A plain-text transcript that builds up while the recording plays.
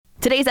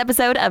Today's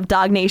episode of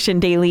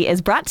DawgNation Daily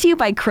is brought to you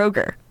by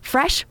Kroger,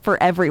 fresh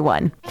for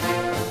everyone.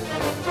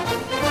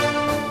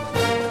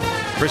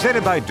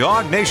 Presented by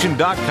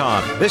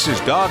DawgNation.com. This is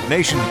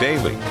DawgNation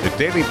Daily, the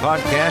daily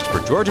podcast for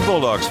Georgia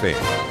Bulldogs fans.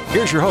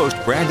 Here's your host,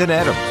 Brandon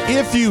Adams.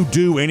 If you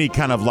do any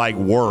kind of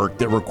work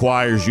that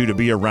requires you to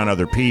be around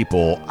other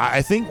people,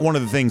 I think one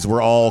of the things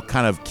we're all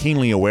kind of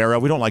keenly aware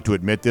of, we don't like to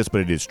admit this,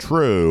 but it is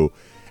true,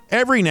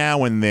 every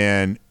now and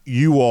then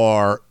you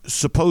are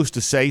supposed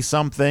to say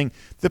something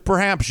that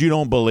perhaps you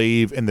don't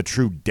believe in the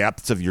true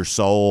depths of your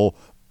soul,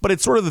 but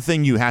it's sort of the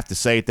thing you have to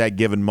say at that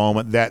given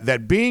moment,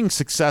 that being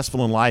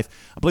successful in life,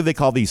 I believe they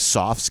call these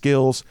soft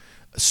skills.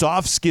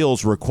 Soft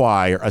skills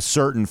require a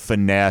certain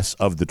finesse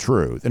of the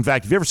truth. In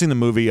fact, have you ever seen the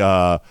movie,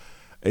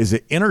 is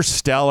it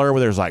Interstellar, where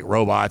there's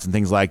robots and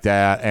things like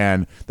that,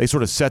 and they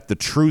sort of set the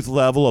truth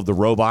level of the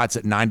robots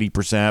at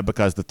 90%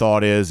 because the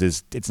thought is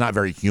it's not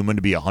very human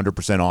to be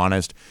 100%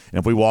 honest. And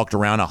if we walked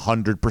around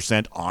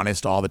 100%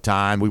 honest all the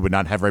time, we would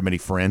not have very many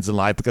friends in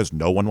life because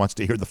no one wants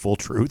to hear the full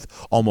truth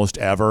almost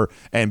ever.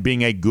 And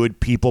being a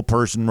good people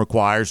person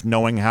requires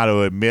knowing how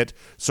to admit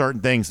certain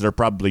things that are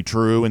probably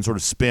true and sort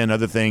of spin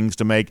other things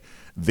to make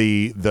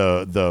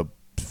the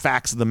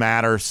facts of the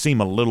matter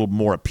seem a little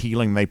more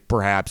appealing than they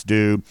perhaps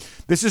do.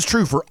 This is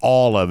true for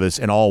all of us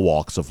in all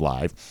walks of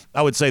life.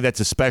 I would say that's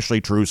especially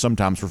true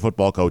sometimes for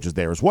football coaches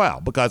there as well,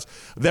 because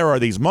there are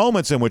these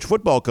moments in which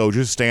football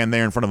coaches stand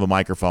there in front of a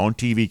microphone,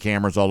 TV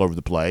cameras all over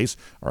the place,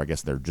 or I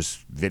guess they're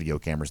just video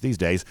cameras these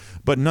days,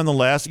 but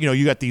nonetheless,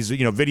 you got these,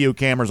 video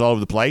cameras all over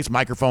the place,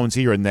 microphones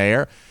here and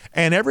there,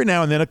 and every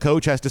now and then a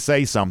coach has to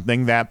say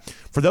something that,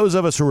 for those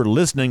of us who are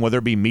listening, whether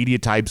it be media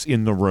types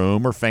in the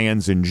room or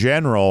fans in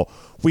general,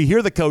 we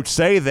hear the coach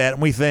say that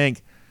and we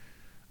think,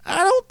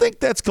 I don't think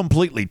that's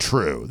completely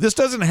true. This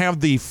doesn't have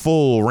the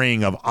full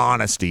ring of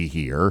honesty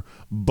here,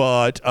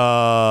 but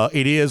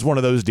it is one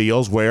of those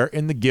deals where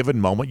in the given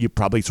moment you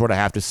probably sort of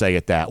have to say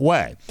it that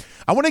way.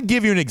 I want to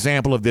give you an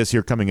example of this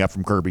here coming up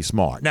from Kirby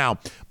Smart. Now,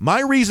 my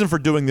reason for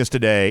doing this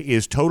today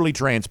is totally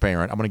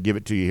transparent. I'm going to give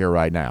it to you here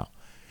right now.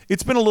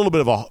 It's been a little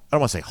bit of I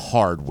don't want to say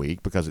hard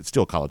week because it's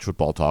still college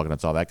football talk and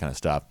it's all that kind of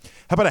stuff.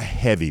 How about a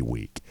heavy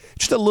week?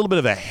 Just a little bit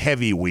of a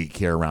heavy week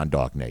here around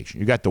DawgNation.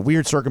 You got the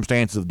weird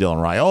circumstances of Dylan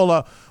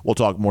Raiola. We'll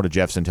talk more to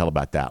Jeff Sentell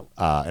about that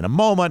in a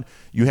moment.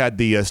 You had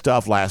the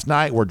stuff last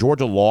night where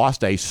Georgia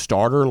lost a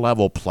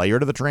starter-level player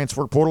to the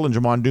transfer portal in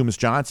Jamon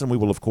Dumas-Johnson. We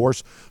will, of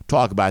course,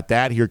 talk about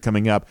that here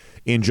coming up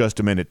in just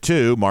a minute,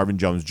 too. Marvin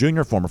Jones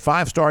Jr., former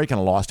five-star. You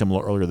kind of lost him a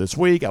little earlier this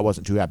week. I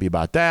wasn't too happy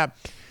about that.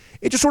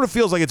 It just sort of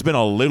feels like it's been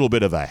a little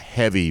bit of a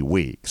heavy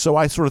week. So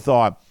I sort of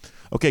thought,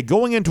 okay,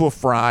 going into a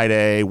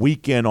Friday,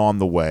 weekend on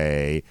the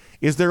way,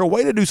 is there a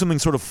way to do something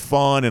sort of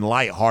fun and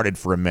lighthearted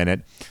for a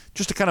minute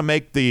just to kind of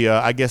make the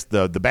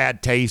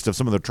bad taste of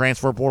some of the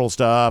transfer portal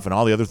stuff and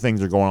all the other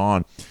things that are going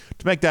on,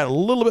 to make that a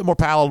little bit more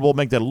palatable,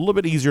 make that a little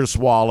bit easier to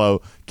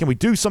swallow? Can we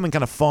do something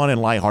kind of fun and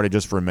lighthearted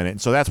just for a minute?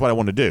 And so that's what I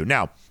want to do.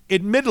 Now,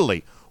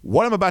 admittedly,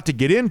 what I'm about to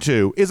get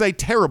into is a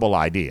terrible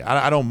idea.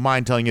 I don't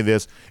mind telling you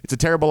this. It's a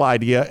terrible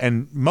idea,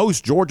 and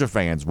most Georgia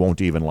fans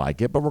won't even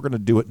like it, but we're going to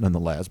do it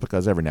nonetheless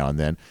because every now and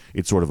then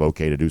it's sort of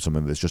okay to do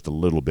something that's just a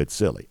little bit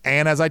silly.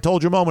 And as I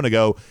told you a moment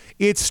ago,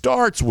 it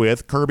starts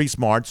with Kirby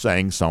Smart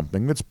saying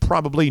something that's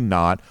probably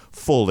not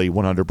fully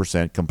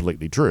 100%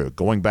 completely true.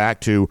 Going back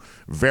to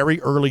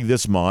very early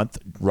this month,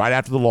 right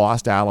after the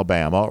loss to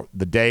Alabama,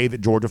 the day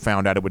that Georgia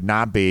found out it would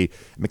not be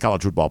in the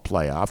college football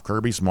playoff,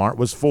 Kirby Smart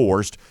was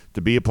forced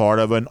to be a part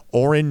of an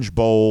Orange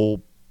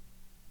Bowl,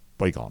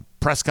 what do you call them,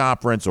 press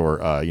conference or,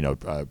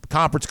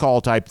 conference call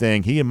type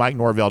thing. He and Mike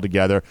Norvell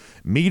together,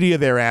 media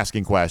there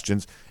asking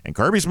questions. And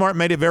Kirby Smart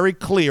made it very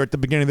clear at the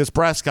beginning of this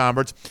press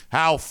conference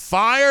how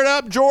fired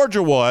up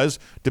Georgia was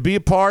to be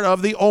a part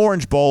of the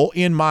Orange Bowl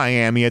in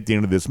Miami at the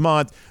end of this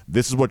month.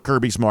 This is what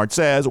Kirby Smart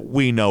says.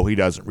 We know he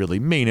doesn't really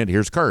mean it.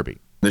 Here's Kirby.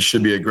 This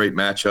should be a great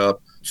matchup.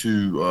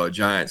 Two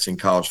giants in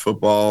college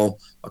football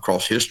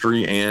across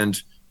history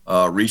and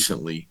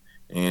recently.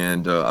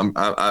 And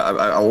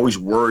I always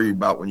worry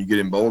about when you get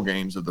in bowl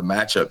games of the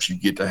matchups you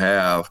get to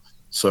have.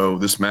 So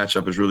this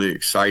matchup is really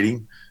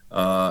exciting.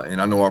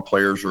 And I know our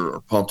players are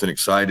pumped and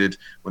excited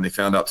when they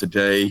found out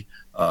today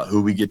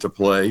who we get to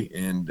play.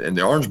 And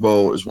the Orange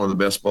Bowl is one of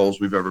the best bowls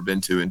we've ever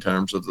been to in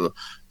terms of the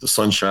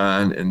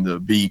sunshine and the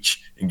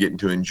beach and getting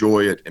to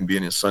enjoy it and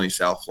being in sunny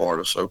South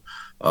Florida. So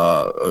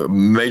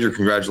major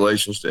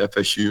congratulations to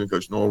FSU and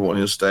Coach Norvell and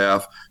his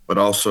staff, but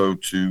also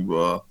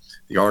to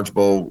the Orange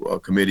Bowl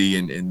committee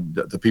and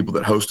the people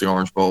that host the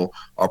Orange Bowl.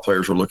 Our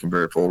players are looking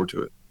very forward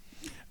to it.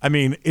 I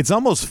mean, it's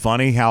almost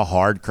funny how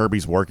hard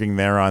Kirby's working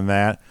there on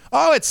that.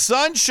 Oh, it's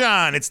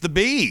sunshine. It's the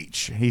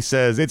beach. He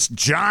says it's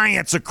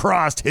giants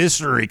across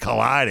history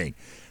colliding.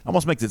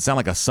 almost makes it sound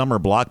like a summer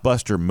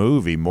blockbuster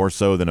movie more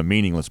so than a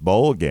meaningless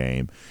bowl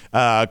game.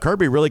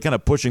 Kirby really kind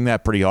of pushing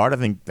that pretty hard. I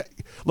think,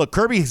 look,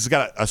 Kirby's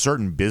got a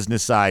certain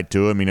business side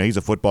to him. He's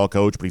a football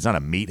coach, but he's not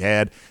a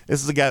meathead.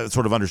 This is a guy that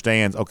sort of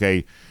understands,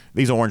 okay,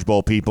 these Orange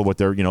Bowl people with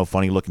their,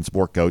 funny-looking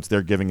sport coats,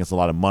 they're giving us a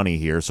lot of money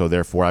here, so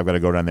therefore I've got to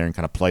go down there and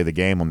kind of play the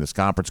game on this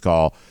conference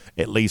call,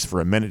 at least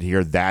for a minute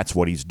here. That's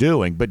what he's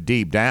doing. But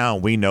deep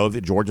down, we know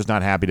that Georgia's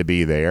not happy to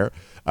be there.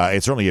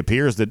 It certainly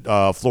appears that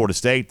Florida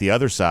State, the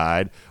other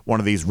side, one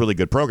of these really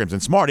good programs,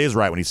 and Smart is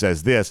right when he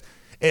says this,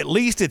 at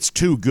least it's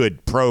two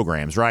good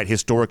programs, right?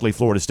 Historically,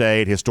 Florida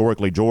State,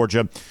 historically,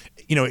 Georgia.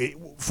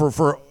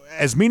 For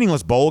as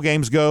meaningless bowl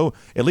games go,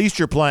 at least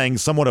you're playing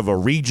somewhat of a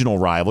regional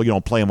rival. You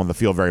don't play them on the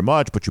field very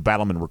much, but you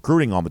battle them in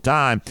recruiting all the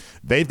time.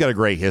 They've got a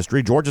great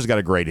history. Georgia's got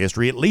a great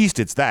history. At least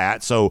it's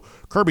that. So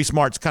Kirby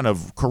Smart's kind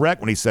of correct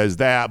when he says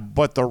that,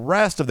 but the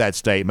rest of that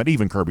statement,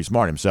 even Kirby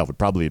Smart himself would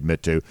probably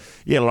admit to,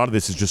 a lot of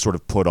this is just sort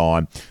of put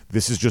on.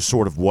 This is just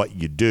sort of what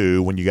you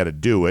do when you got to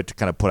do it to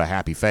kind of put a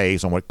happy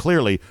face on what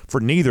clearly,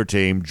 for neither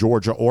team,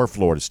 Georgia or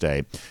Florida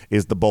State,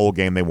 is the bowl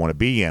game they want to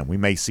be in. We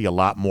may see a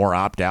lot more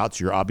opt-outs.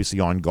 You're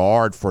obviously on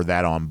guard for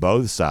that on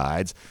both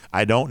sides.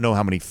 I don't know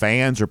how many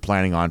fans are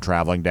planning on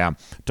traveling down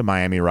to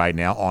Miami right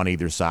now on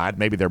either side.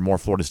 Maybe there are more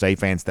Florida State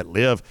fans that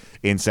live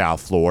in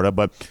South Florida,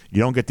 but you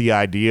don't get the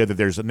idea that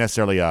there's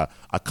necessarily a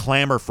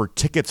clamor for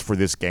tickets for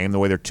this game the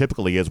way there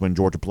typically is when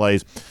Georgia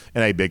plays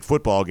in a big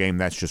football game.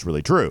 That's just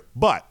really true.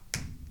 But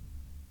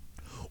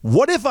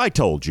what if I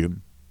told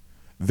you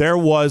there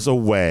was a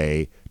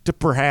way to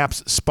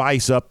perhaps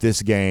spice up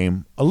this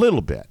game a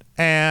little bit,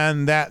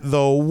 and that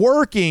the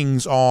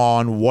workings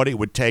on what it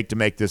would take to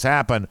make this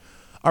happen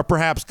are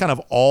perhaps kind of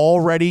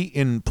already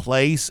in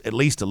place, at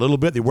least a little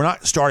bit? We're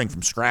not starting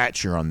from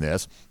scratch here on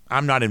this.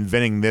 I'm not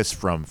inventing this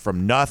from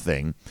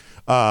nothing.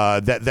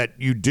 That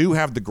you do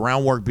have the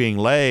groundwork being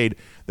laid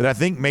that I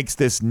think makes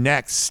this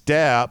next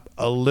step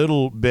a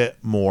little bit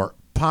more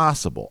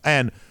possible.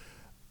 And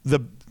the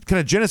kind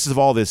of genesis of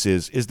all this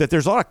is that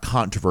there's a lot of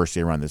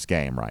controversy around this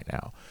game right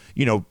now.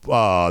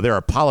 There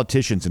are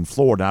politicians in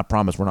Florida, and I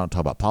promise we're not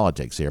talking about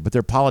politics here, but there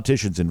are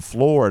politicians in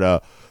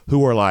Florida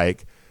who are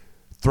like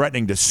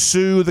threatening to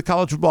sue the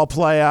college football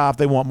playoff.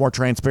 They want more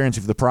transparency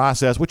for the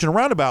process, which in a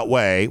roundabout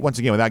way, once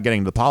again, without getting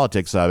into the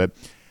politics of it,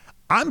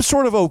 I'm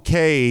sort of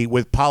okay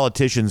with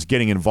politicians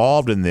getting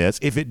involved in this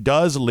if it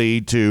does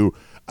lead to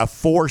a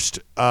forced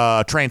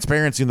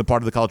transparency on the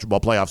part of the college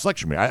football playoff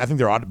selection committee. I think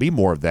there ought to be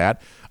more of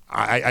that.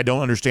 I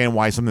don't understand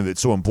why something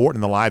that's so important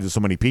in the lives of so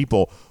many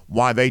people,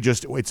 why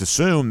it's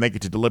assumed they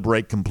get to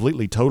deliberate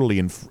completely, totally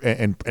in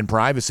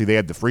privacy. They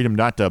have the freedom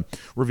not to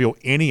reveal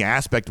any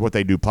aspect of what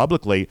they do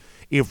publicly.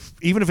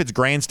 Even if it's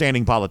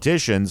grandstanding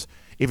politicians,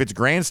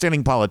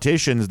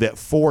 that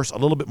force a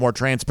little bit more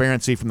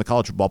transparency from the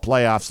college football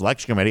playoff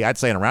selection committee, I'd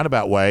say in a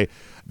roundabout way,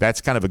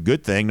 that's kind of a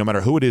good thing, no matter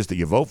who it is that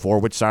you vote for,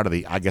 which side of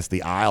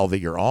the aisle that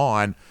you're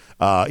on.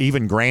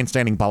 Even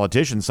grandstanding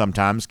politicians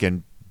sometimes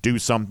can do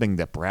something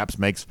that perhaps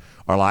makes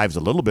our lives a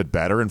little bit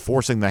better, and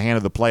forcing the hand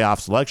of the playoff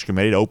selection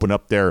committee to open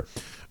up their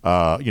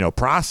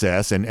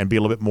process and be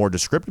a little bit more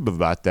descriptive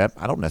about that.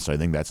 I don't necessarily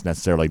think that's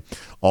necessarily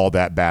all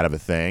that bad of a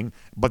thing,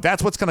 but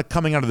that's what's kind of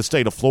coming out of the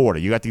state of Florida.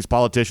 You got these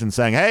politicians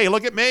saying, hey,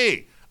 look at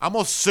me, I'm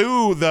going to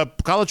sue the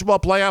college football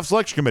playoff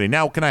selection committee.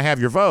 Now, can I have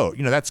your vote?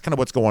 That's kind of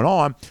what's going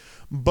on.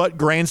 But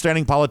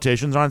grandstanding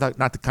politicians are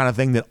not the kind of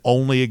thing that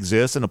only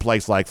exists in a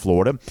place like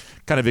Florida.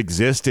 Kind of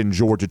exists in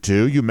Georgia,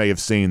 too. You may have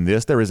seen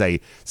this. There is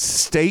a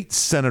state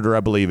senator,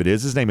 I believe it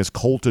is. His name is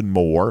Colton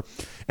Moore.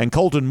 And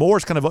Colton Moore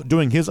is kind of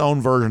doing his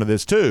own version of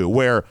this, too,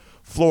 where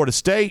Florida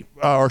State,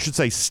 or I should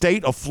say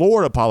state of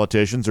Florida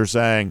politicians are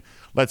saying,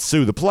 let's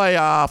sue the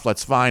playoff.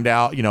 Let's find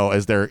out,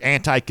 is there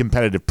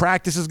anti-competitive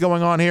practices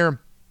going on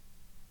here?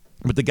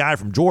 But the guy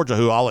from Georgia,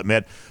 who I'll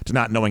admit to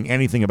not knowing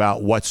anything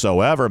about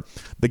whatsoever,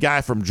 the guy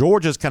from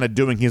Georgia is kind of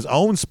doing his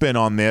own spin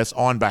on this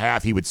on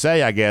behalf, he would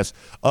say, I guess,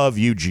 of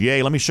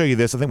UGA. Let me show you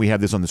this. I think we have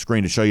this on the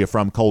screen to show you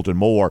from Colton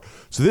Moore.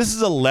 So this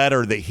is a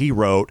letter that he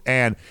wrote,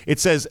 and it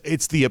says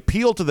it's the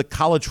appeal to the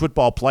College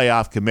Football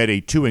Playoff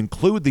Committee to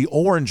include the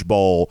Orange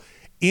Bowl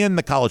in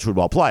the College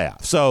Football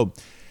Playoff. So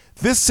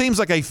this seems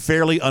like a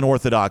fairly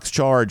unorthodox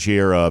charge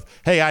here of,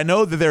 hey, I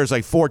know that there's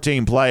a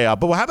 14 playoff,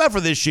 but how about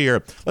for this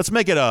year, let's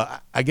make it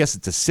I guess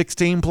it's a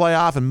 16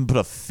 playoff and put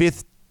a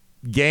fifth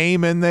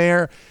game in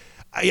there.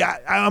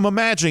 I'm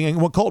imagining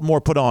what Colton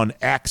Moore put on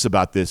X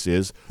about this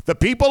is, the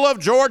people of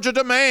Georgia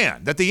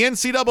demand that the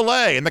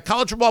NCAA and the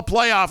college football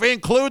playoff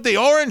include the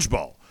Orange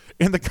Bowl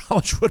in the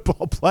college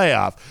football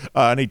playoff.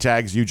 And he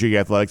tags UGA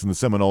Athletics and the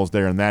Seminoles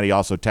there, and that he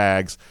also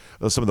tags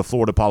some of the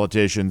Florida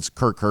politicians,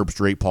 Kirk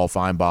Herbstreit, Paul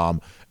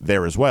Feinbaum,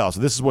 there as well.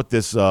 So this is what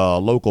this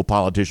local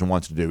politician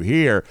wants to do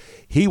here.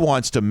 He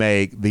wants to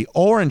make the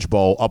Orange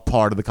Bowl a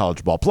part of the college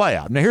football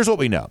playoff. Now, here's what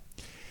we know.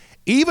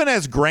 Even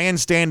as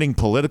grandstanding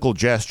political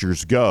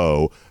gestures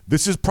go,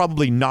 this is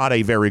probably not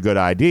a very good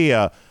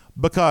idea,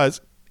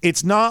 because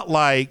it's not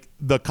like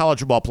the College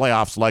Football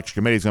Playoff Selection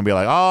Committee is going to be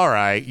like, all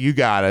right, you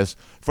got us.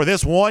 For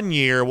this 1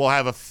 year, we'll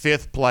have a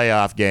 5th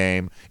playoff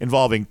game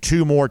involving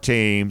 2 more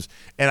teams,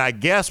 and I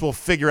guess we'll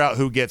figure out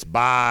who gets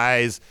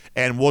byes,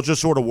 and we'll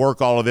just sort of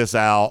work all of this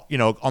out,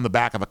 on the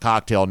back of a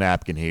cocktail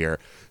napkin here.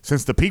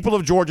 Since the people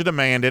of Georgia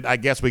demand it, I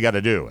guess we got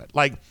to do it.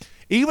 Like,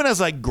 even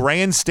as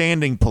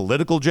grandstanding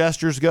political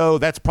gestures go,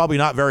 that's probably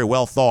not very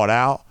well thought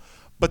out.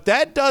 But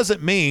that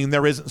doesn't mean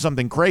there isn't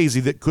something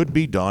crazy that could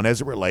be done as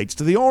it relates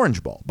to the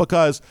Orange Bowl,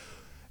 because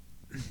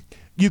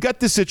you got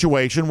this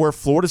situation where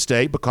Florida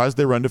State, because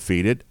they're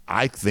undefeated,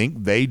 I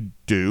think they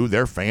do,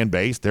 their fan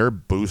base, their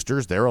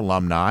boosters, their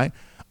alumni,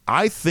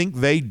 I think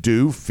they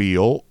do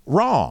feel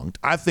wronged.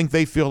 I think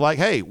they feel like,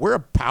 hey, we're a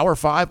Power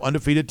 5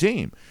 undefeated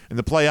team. In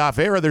the playoff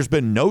era, there's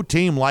been no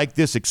team like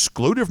this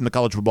excluded from the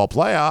college football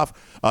playoff.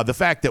 The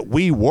fact that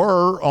we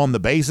were on the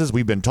basis,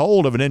 we've been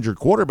told, of an injured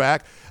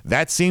quarterback,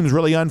 that seems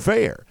really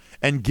unfair.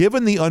 And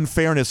given the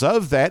unfairness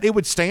of that, it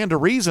would stand to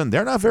reason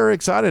they're not very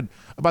excited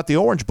about the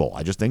Orange Bowl.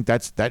 I just think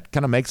that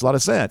kind of makes a lot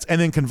of sense.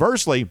 And then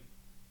conversely,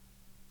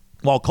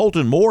 while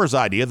Colton Moore's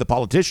idea, the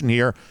politician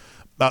here,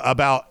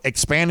 about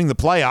expanding the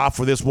playoff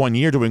for this 1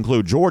 year to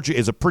include Georgia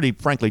is a pretty,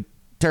 frankly,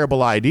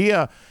 terrible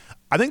idea,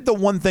 I think the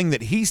one thing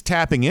that he's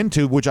tapping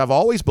into, which I've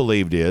always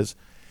believed is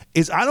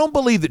I don't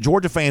believe that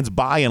Georgia fans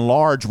by and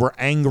large were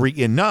angry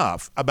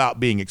enough about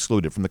being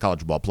excluded from the college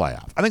football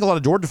playoff. I think a lot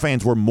of Georgia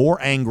fans were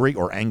more angry,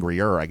 or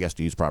angrier, I guess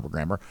to use proper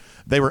grammar.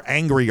 They were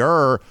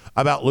angrier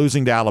about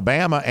losing to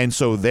Alabama, and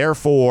so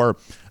therefore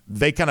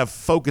they kind of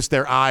focused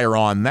their ire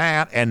on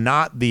that and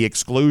not the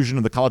exclusion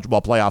of the college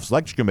football playoff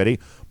selection committee.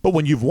 But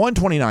when you've won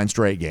 29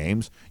 straight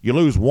games, you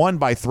lose 1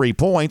 by 3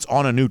 points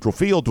on a neutral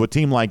field to a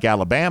team like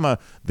Alabama,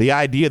 the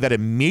idea that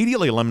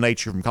immediately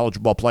eliminates you from college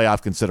football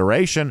playoff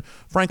consideration,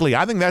 frankly,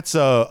 I think that's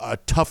a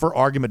tougher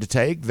argument to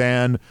take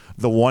than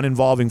the one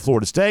involving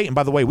Florida State. And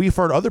by the way, we've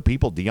heard other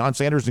people, Deion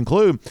Sanders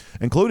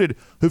included,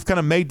 who've kind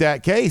of made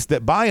that case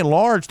that by and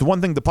large, the one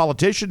thing the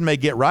politician may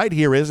get right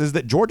here is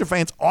that Georgia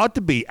fans ought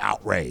to be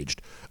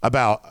outraged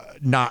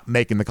about not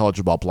making the college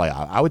football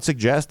playoff. I would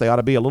suggest they ought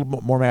to be a little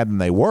bit more mad than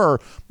they were,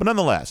 but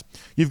nonetheless,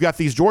 you've got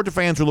these Georgia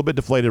fans who are a little bit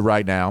deflated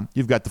right now.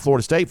 You've got the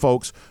Florida State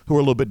folks who are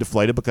a little bit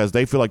deflated because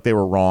they feel like they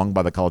were wrong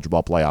by the college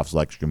football playoff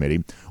selection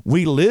committee.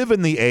 We live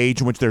in the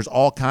age in which there's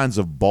all kinds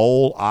of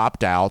bowl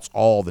opt-outs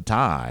all the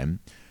time.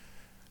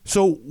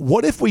 So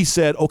what if we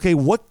said, okay,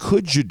 what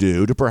could you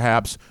do to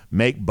perhaps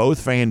make both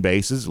fan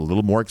bases a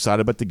little more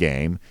excited about the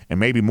game, and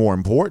maybe more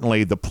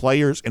importantly, the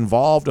players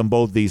involved on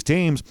both these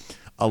teams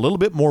a little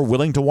bit more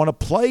willing to want to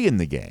play in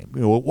the game?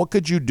 What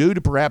could you do to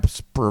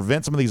perhaps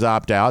prevent some of these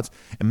opt-outs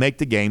and make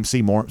the game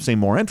seem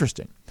more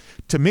interesting?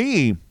 To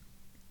me,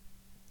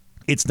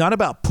 it's not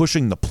about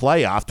pushing the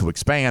playoff to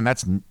expand.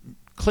 That's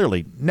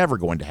clearly never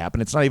going to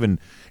happen. It's not even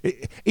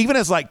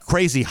as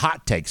crazy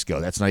hot takes go,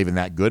 that's not even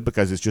that good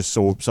because it's just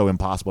so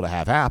impossible to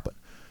have happen.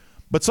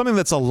 But something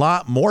that's a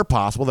lot more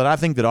possible that I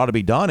think that ought to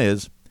be done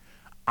is,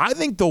 I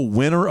think the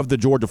winner of the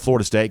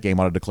Georgia-Florida State game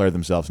ought to declare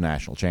themselves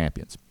national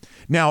champions.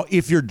 Now,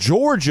 if you're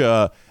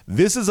Georgia,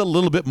 this is a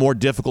little bit more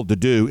difficult to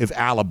do if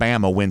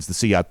Alabama wins the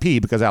CIP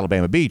because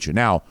Alabama beat you.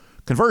 Now,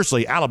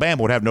 conversely,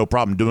 Alabama would have no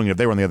problem doing it if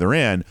they were on the other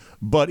end.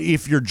 But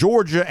if you're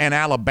Georgia and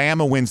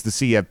Alabama wins the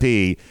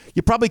CFP,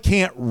 you probably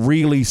can't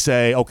really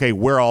say, okay,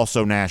 we're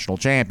also national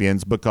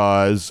champions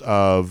because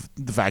of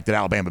the fact that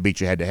Alabama beat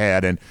you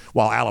head-to-head. And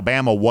while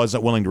Alabama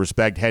wasn't willing to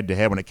respect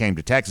head-to-head when it came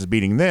to Texas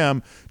beating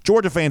them,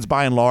 Georgia fans,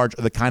 by and large,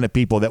 are the kind of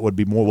people that would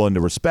be more willing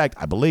to respect,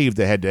 I believe,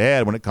 the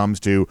head-to-head when it comes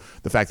to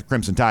the fact that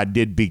Crimson Tide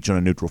did beat you on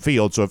a neutral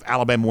field. So if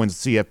Alabama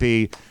wins the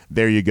CFP,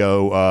 there you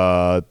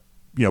go.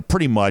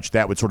 Pretty much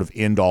that would sort of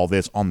end all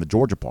this on the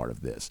Georgia part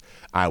of this,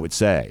 I would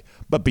say.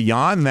 But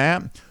beyond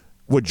that,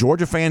 would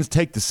Georgia fans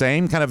take the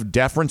same kind of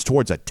deference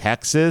towards a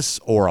Texas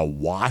or a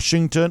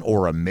Washington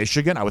or a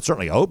Michigan? I would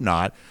certainly hope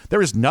not.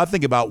 There is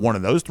nothing about one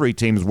of those three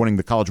teams winning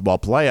the college football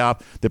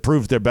playoff that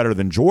proves they're better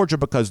than Georgia,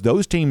 because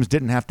those teams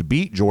didn't have to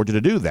beat Georgia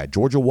to do that.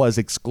 Georgia was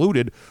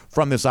excluded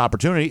from this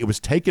opportunity. It was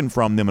taken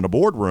from them in a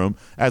boardroom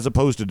as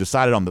opposed to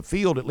decided on the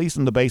field, at least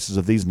on the basis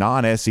of these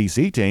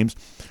non-SEC teams.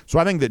 So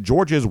I think that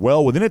Georgia is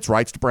well within its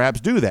rights to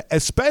perhaps do that,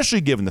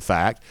 especially given the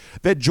fact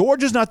that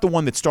Georgia's not the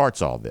one that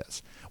starts all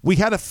this. We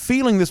had a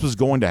feeling this was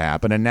going to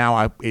happen, and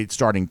now it's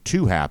starting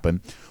to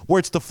happen, where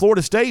it's the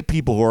Florida State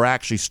people who are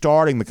actually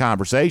starting the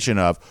conversation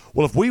of,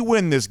 well, if we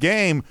win this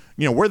game,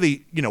 we're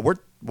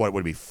what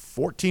would it be,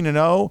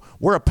 14-0?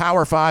 We're a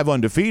Power 5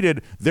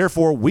 undefeated.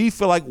 Therefore, we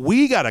feel like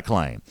we got a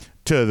claim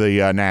to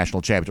the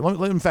national championship.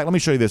 In fact, let me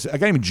show you this. A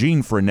guy named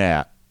Gene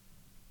Fournette,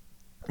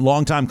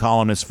 longtime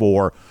columnist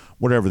for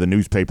whatever the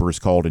newspaper is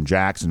called in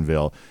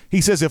Jacksonville. He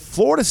says if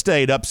Florida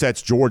State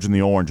upsets Georgia in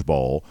the Orange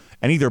Bowl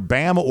and either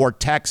Bama or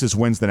Texas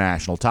wins the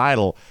national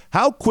title,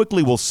 how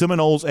quickly will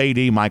Seminoles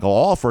AD Michael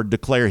Alford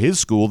declare his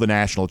school the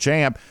national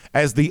champ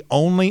as the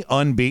only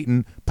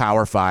unbeaten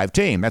Power 5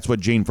 team? That's what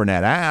Gene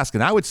Fournette asked.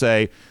 And I would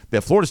say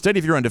that Florida State,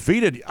 if you're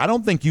undefeated, I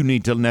don't think you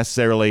need to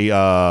necessarily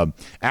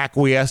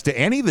acquiesce to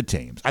any of the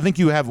teams. I think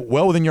you have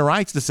well within your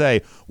rights to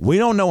say, we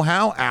don't know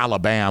how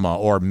Alabama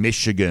or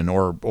Michigan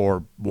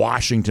or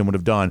Washington would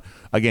have done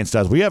against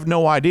us. We have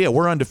no idea.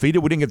 We're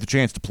undefeated. We didn't get the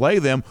chance to play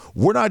them.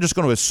 We're not just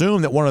going to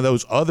assume that one of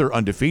those other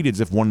undefeateds,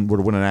 if one were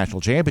to win a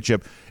national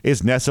championship,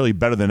 is necessarily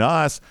better than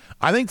us.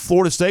 I think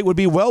Florida State would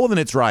be well within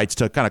its rights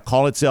to kind of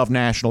call itself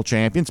national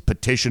champions,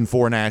 petition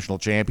for a national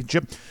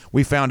championship.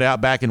 We found out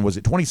back in, was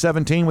it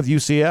 2017 with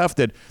UCF,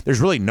 that there's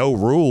really no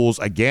rules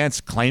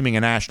against claiming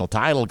a national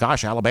title.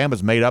 Gosh,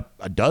 Alabama's made up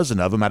a dozen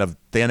of them out of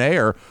thin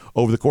air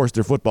over the course of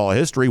their football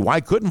history. Why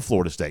couldn't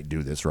Florida State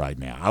do this right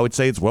now? I would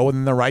say it's well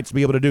within their rights to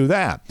be able to do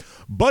that.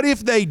 But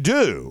if they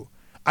do,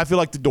 I feel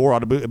like the door ought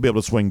to be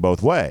able to swing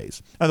both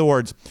ways. In other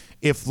words,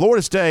 if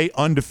Florida State,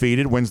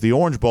 undefeated, wins the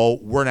Orange Bowl,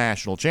 we're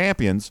national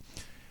champions.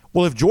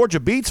 Well, if Georgia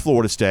beats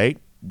Florida State,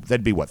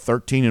 that'd be,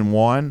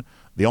 13-1?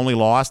 The only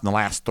loss in the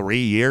last 3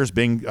 years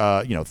being,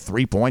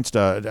 3 points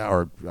to,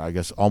 or I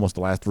guess almost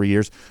the last 3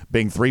 years,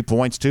 being 3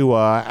 points to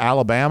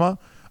Alabama.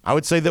 I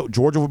would say that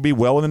Georgia would be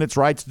well within its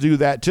rights to do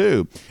that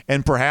too.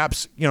 And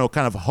perhaps,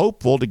 kind of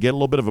hopeful to get a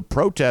little bit of a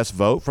protest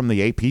vote from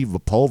the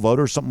AP poll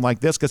voters, something like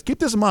this. Because keep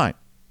this in mind.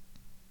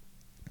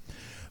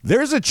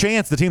 There's a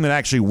chance the team that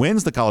actually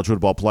wins the college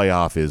football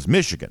playoff is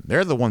Michigan.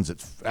 They're the ones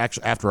that,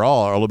 actually, after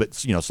all, are a little bit,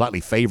 slightly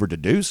favored to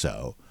do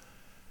so.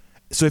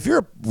 So if you're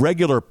a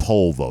regular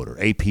poll voter,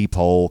 AP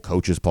poll,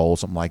 coaches poll,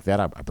 something like that,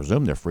 I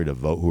presume they're free to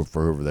vote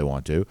for whoever they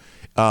want to.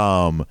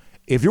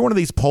 If you're one of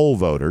these poll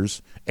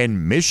voters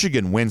and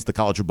Michigan wins the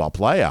college football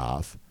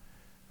playoff,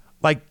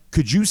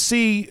 could you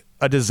see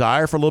a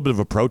desire for a little bit of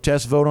a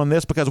protest vote on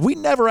this? Because we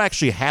never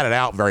actually had it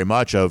out very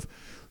much of,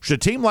 should a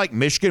team like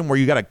Michigan, where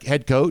you got a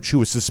head coach who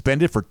was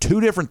suspended for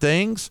two different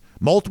things,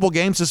 multiple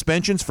game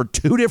suspensions for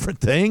two different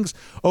things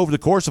over the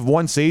course of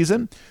one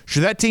season,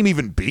 should that team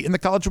even be in the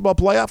college football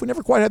playoff? We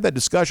never quite had that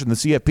discussion. The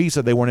CFP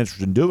said they weren't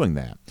interested in doing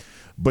that.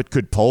 But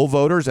could poll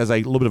voters, as a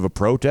little bit of a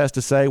protest,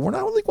 to say, we're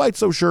not really quite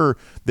so sure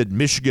that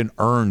Michigan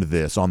earned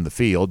this on the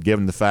field,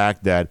 given the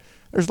fact that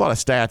there's a lot of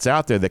stats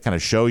out there that kind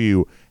of show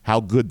you how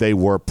good they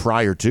were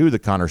prior to the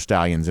Connor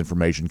Stallions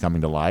information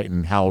coming to light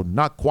and how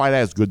not quite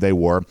as good they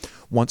were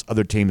once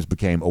other teams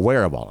became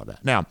aware of all of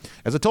that. Now,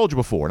 as I told you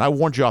before, and I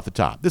warned you off the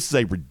top, this is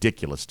a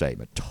ridiculous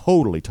statement,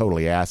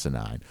 totally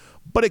asinine.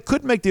 But it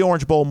could make the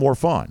Orange Bowl more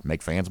fun,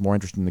 make fans more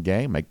interested in the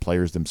game, make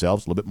players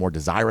themselves a little bit more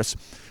desirous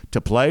to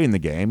play in the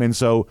game. And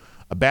so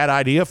a bad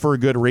idea for a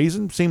good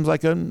reason seems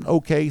like an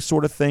okay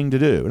sort of thing to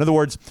do. In other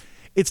words,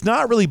 it's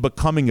not really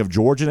becoming of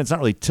Georgia, and it's not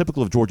really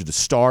typical of Georgia to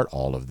start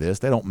all of this.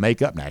 They don't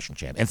make up national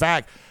champions. In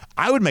fact,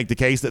 I would make the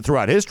case that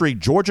throughout history,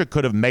 Georgia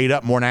could have made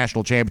up more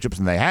national championships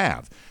than they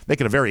have. They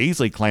could have very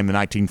easily claimed the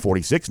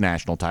 1946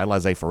 national title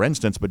as a for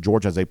instance, but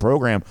Georgia as a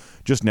program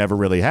just never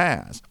really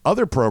has.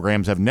 Other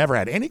programs have never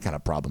had any kind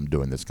of problem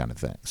doing this kind of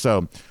thing.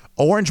 So,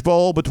 Orange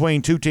Bowl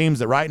between two teams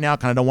that right now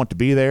kind of don't want to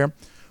be there.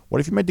 What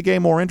if you made the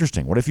game more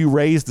interesting? What if you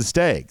raised the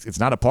stakes? It's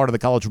not a part of the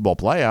college football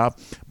playoff,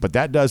 but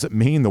that doesn't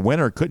mean the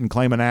winner couldn't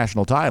claim a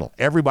national title.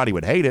 Everybody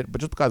would hate it, but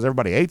just because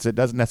everybody hates it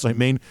doesn't necessarily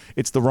mean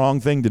it's the wrong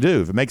thing to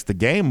do. If it makes the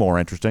game more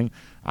interesting,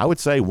 I would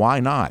say why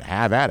not?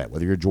 Have at it,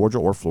 whether you're Georgia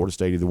or Florida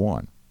State, either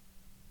one.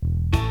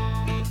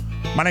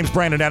 My name's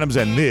Brandon Adams,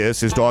 and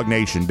this is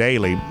DawgNation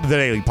Daily, the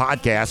daily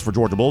podcast for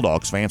Georgia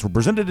Bulldogs fans. We're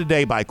presented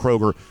today by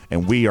Kroger,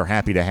 and we are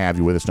happy to have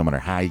you with us no matter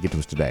how you get to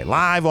us today.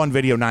 Live on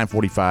video,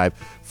 9:45,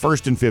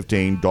 1st and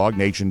 15,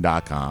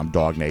 DawgNation.com,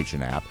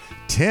 DawgNation app.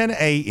 10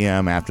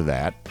 a.m. after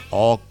that,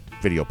 all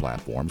video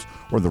platforms,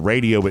 or the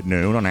radio at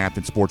noon on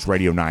Athens Sports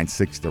Radio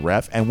 960 The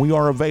Ref, and we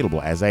are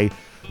available as a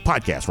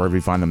podcast wherever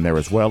you find them there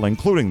as well,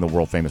 including the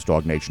world-famous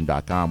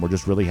DawgNation.com. We're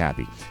just really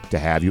happy to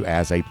have you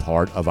as a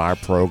part of our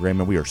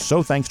program, and we are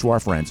so thanks to our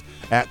friends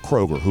at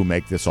Kroger who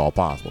make this all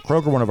possible.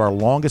 Kroger, one of our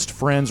longest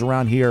friends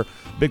around here,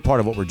 big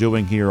part of what we're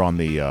doing here on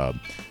the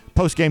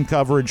post-game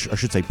coverage, I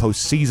should say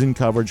post-season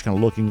coverage, kind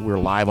of looking. We were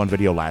live on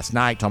video last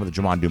night talking about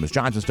the Jamon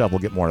Dumas-Johnson stuff. We'll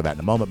get more of that in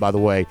a moment, by the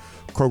way.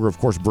 Kroger, of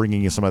course,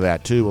 bringing you some of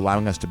that, too,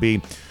 allowing us to be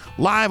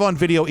live on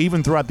video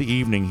even throughout the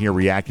evening here,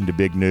 reacting to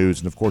big news.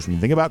 And, of course, when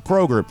you think about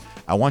Kroger,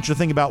 I want you to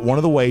think about one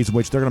of the ways in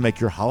which they're going to make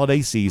your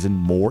holiday season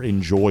more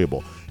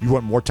enjoyable. You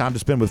want more time to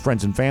spend with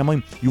friends and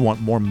family? You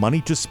want more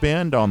money to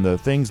spend on the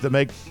things that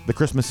make the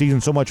Christmas season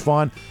so much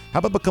fun? How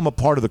about become a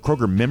part of the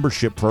Kroger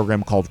membership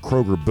program called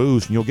Kroger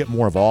Boost, and you'll get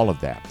more of all of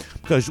that.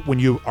 Because when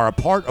you are a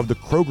part of the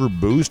Kroger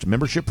Boost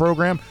membership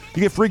program,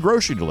 you get free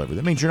grocery delivery.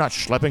 That means you're not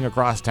schlepping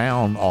across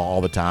town all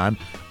the time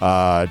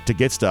to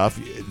get stuff.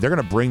 They're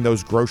going to bring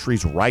those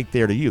groceries right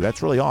there to you.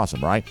 That's really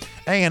awesome, right?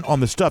 And on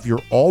the stuff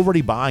you're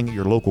already buying at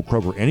your local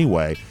Kroger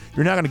anyway,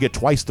 you're now going to get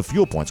twice the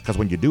fuel points, because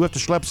when you do have to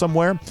schlep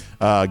somewhere,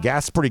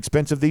 gas is pretty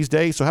expensive these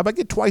days. So how about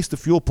get twice the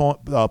fuel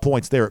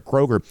points there at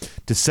Kroger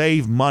to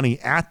save money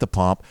at the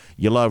pump?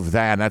 You love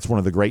that, and that's one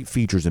of the great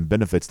features and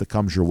benefits that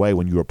comes your way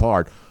when you are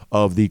part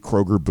of the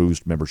Kroger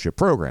Boost membership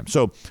program.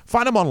 So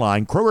find them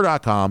online,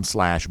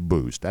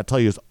 Kroger.com/boost.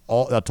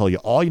 That'll tell you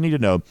all you need to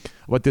know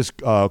about this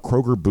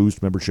Kroger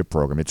Boost membership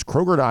program. It's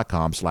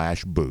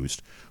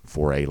Kroger.com/boost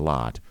for a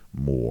lot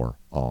more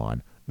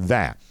on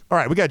that. All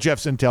right, we got Jeff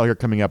Sentell here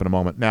coming up in a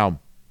moment. Now,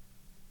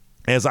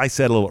 as I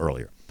said a little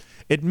earlier,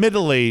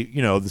 admittedly,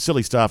 the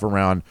silly stuff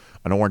around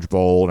an Orange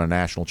Bowl and a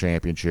national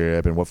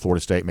championship and what Florida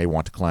State may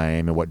want to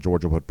claim and what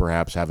Georgia would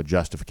perhaps have a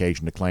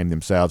justification to claim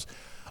themselves,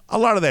 a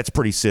lot of that's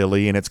pretty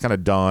silly, and it's kind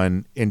of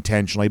done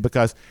intentionally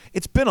because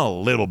it's been a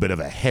little bit of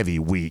a heavy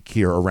week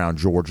here around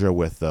Georgia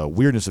with the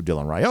weirdness of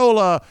Dylan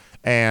Raiola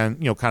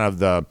and, kind of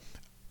the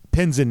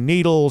pins and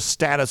needles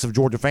status of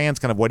Georgia fans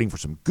kind of waiting for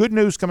some good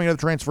news coming out of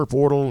the transfer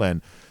portal.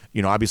 And,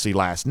 obviously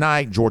last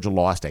night, Georgia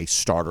lost a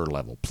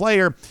starter-level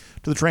player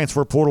to the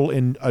transfer portal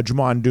in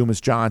Jamon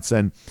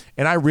Dumas-Johnson.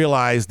 And I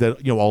realized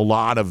that, a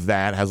lot of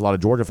that has a lot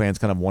of Georgia fans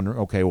kind of wondering,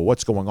 okay, well,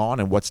 what's going on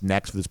and what's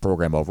next for this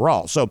program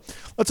overall? So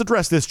let's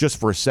address this just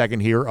for a second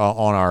here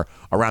on our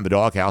Around the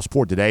Doghouse,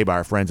 poured today by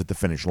our friends at the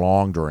Finish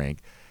Long Drink.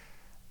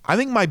 I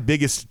think my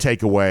biggest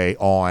takeaway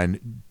on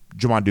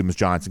Jamon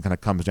Dumas-Johnson kind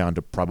of comes down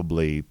to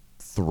probably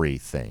three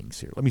things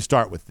here. Let me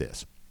start with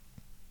this.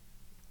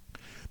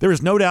 There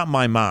is no doubt in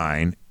my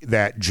mind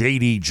that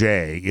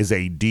JDJ is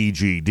a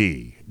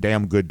DGD,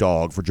 damn good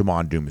dog, for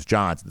Jamon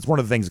Dumas-Johnson. It's one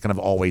of the things that kind of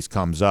always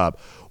comes up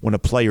when a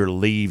player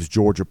leaves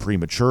Georgia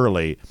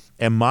prematurely.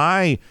 And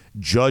my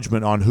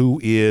judgment on who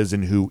is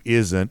and who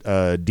isn't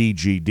a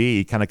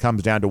DGD kind of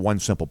comes down to one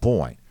simple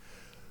point.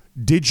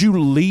 Did you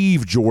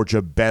leave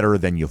Georgia better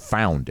than you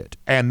found it?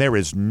 And there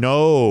is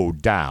no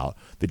doubt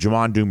that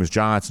Jamon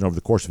Dumas-Johnson, over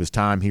the course of his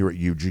time here at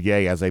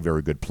UGA, as a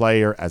very good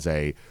player, as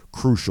a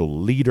crucial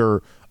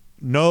leader,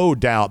 no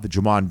doubt that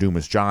Jamon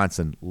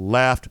Dumas-Johnson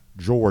left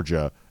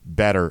Georgia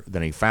better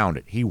than he found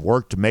it. He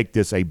worked to make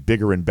this a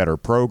bigger and better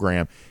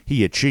program.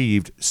 He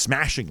achieved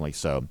smashingly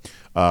so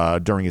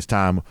during his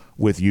time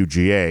with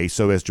UGA.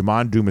 So as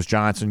Jamon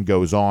Dumas-Johnson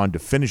goes on to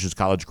finish his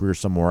college career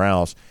somewhere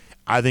else,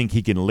 I think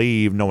he can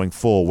leave knowing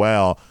full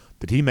well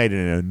that he made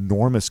an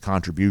enormous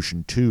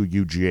contribution to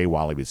UGA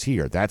while he was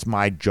here. That's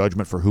my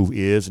judgment for who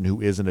is and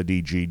who isn't a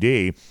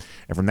DGD.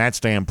 And from that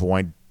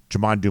standpoint,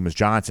 Jamon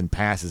Dumas-Johnson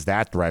passes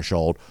that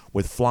threshold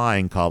with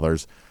flying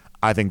colors.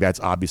 I think that's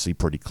obviously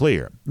pretty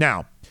clear.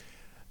 Now,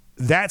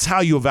 that's how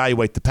you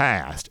evaluate the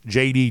past.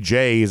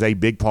 JDJ is a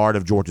big part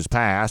of Georgia's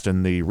past,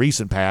 and the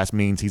recent past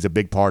means he's a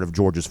big part of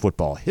Georgia's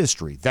football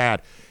history.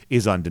 That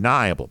is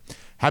undeniable.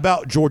 How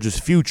about Georgia's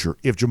future?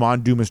 If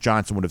Jamon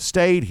Dumas-Johnson would have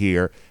stayed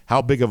here,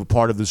 how big of a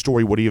part of the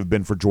story would he have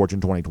been for Georgia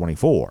in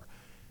 2024?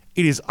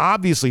 It is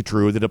obviously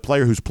true that a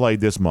player who's played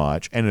this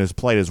much and has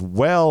played as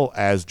well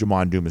as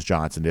Jamon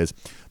Dumas-Johnson is,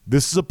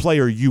 this is a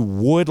player you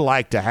would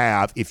like to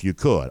have if you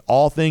could.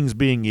 All things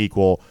being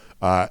equal,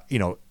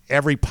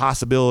 every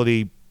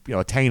possibility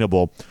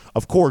attainable.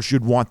 Of course,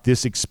 you'd want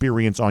this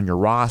experience on your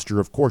roster.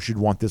 Of course, you'd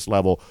want this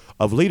level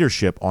of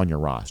leadership on your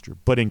roster.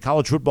 But in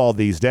college football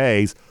these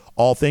days,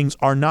 all things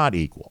are not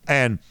equal.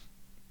 And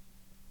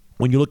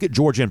when you look at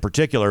Georgia in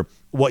particular,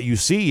 what you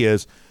see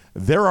is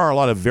there are a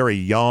lot of very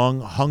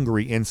young,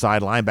 hungry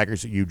inside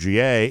linebackers at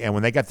UGA, and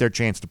when they got their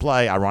chance to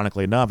play,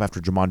 ironically enough, after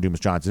Jamon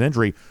Dumas-Johnson's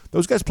injury,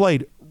 those guys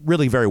played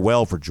really very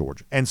well for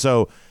Georgia. And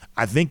so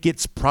I think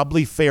it's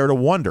probably fair to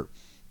wonder,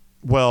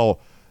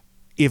 well,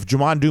 if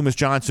Jamon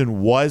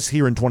Dumas-Johnson was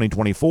here in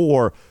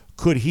 2024,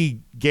 could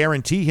he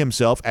guarantee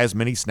himself as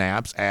many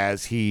snaps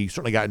as he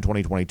certainly got in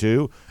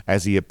 2022,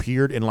 as he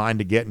appeared in line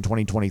to get in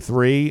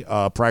 2023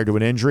 prior to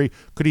an injury?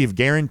 Could he have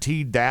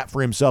guaranteed that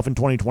for himself in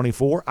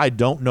 2024? I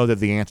don't know that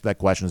the answer to that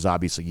question is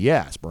obviously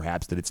yes,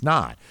 perhaps that it's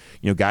not.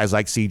 Guys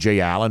like C.J.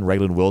 Allen,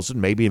 Raylan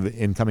Wilson, maybe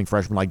incoming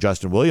freshmen like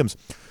Justin Williams,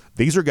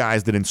 these are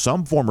guys that in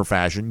some form or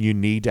fashion you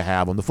need to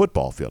have on the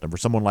football field. And for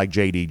someone like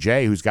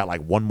JDJ, who's got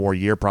like one more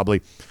year probably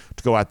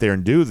to go out there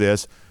and do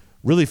this,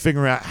 really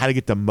figuring out how to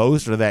get the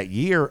most out of that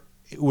year,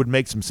 it would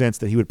make some sense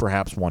that he would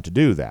perhaps want to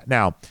do that.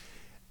 Now,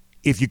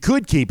 if you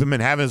could keep him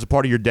and have him as a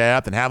part of your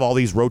depth and have all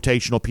these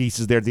rotational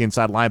pieces there at the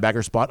inside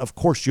linebacker spot, of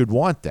course you'd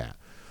want that.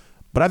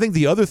 But I think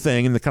the other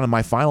thing, and the kind of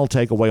my final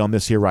takeaway on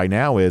this here right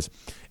now is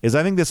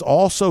I think this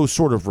also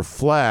sort of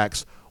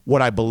reflects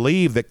what I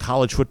believe that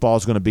college football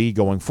is going to be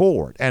going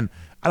forward. And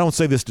I don't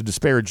say this to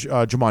disparage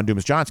Jamon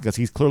Dumas-Johnson, because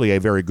he's clearly a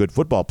very good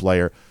football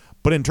player,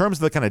 but in terms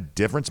of the kind of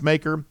difference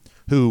maker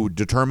who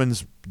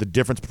determines the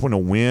difference between a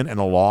win and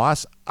a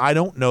loss, I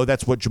don't know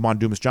that's what Jamon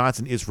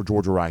Dumas-Johnson is for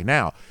Georgia right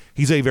now.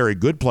 He's a very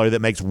good player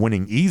that makes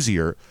winning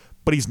easier,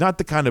 but he's not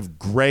the kind of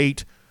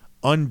great,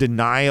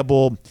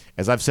 undeniable,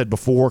 as I've said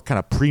before, kind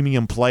of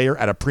premium player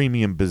at a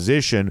premium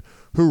position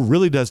who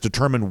really does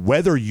determine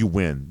whether you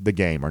win the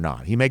game or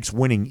not. He makes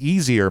winning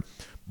easier,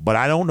 but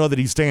I don't know that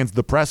he stands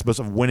the precipice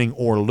of winning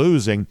or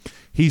losing.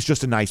 He's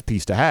just a nice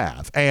piece to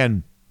have.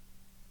 And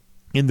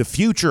in the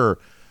future,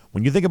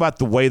 when you think about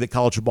the way that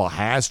college football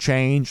has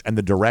changed and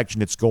the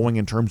direction it's going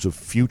in terms of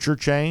future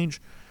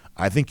change,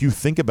 I think you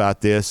think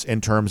about this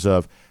in terms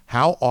of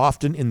how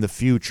often in the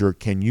future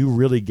can you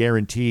really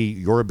guarantee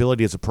your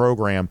ability as a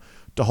program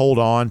to hold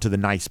on to the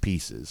nice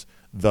pieces,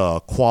 the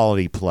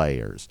quality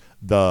players,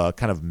 the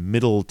kind of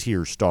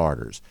middle-tier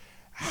starters.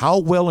 How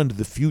well into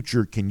the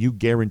future can you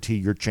guarantee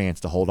your chance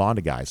to hold on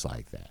to guys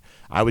like that?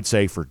 I would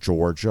say for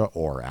Georgia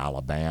or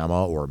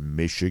Alabama or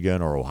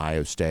Michigan or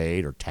Ohio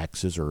State or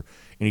Texas or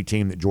any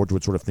team that Georgia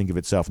would sort of think of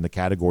itself in the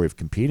category of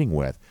competing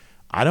with,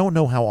 I don't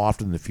know how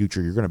often in the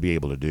future you're going to be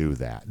able to do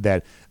that.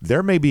 That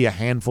there may be a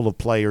handful of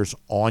players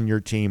on your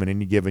team in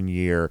any given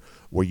year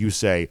where you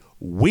say,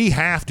 we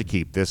have to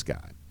keep this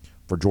guy.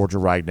 For Georgia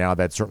right now,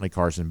 that's certainly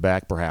Carson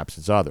Beck, perhaps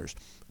it's others.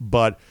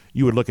 But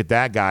you would look at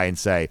that guy and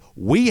say,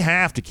 we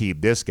have to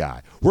keep this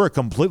guy. We're a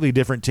completely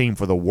different team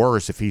for the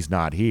worse if he's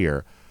not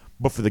here.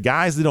 But for the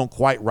guys that don't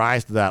quite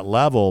rise to that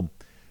level,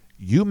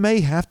 you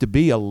may have to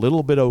be a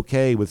little bit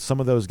okay with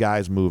some of those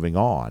guys moving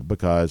on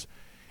because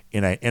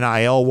in an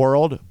NIL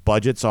world,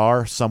 budgets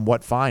are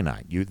somewhat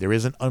finite. There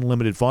isn't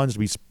unlimited funds to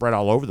be spread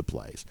all over the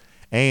place.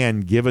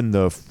 And given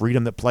the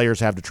freedom that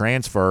players have to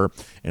transfer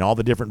and all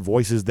the different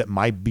voices that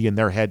might be in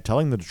their head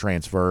telling them to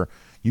transfer,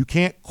 you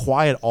can't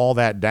quiet all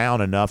that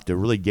down enough to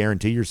really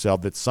guarantee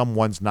yourself that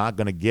someone's not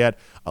going to get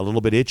a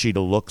little bit itchy to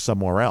look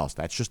somewhere else.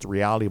 That's just the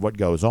reality of what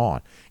goes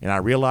on. And I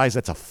realize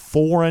that's a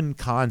foreign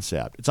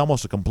concept. It's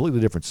almost a completely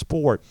different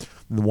sport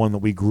than the one that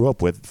we grew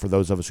up with for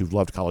those of us who've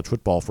loved college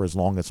football for as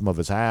long as some of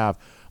us have.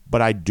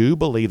 But I do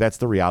believe that's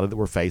the reality that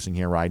we're facing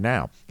here right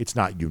now. It's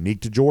not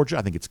unique to Georgia.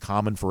 I think it's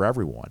common for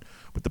everyone.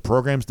 But the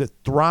programs that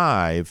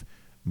thrive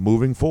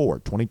moving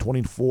forward,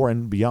 2024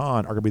 and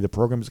beyond, are going to be the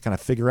programs that kind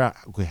of figure out,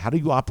 okay, how do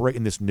you operate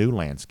in this new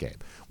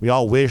landscape? We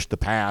all wish the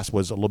past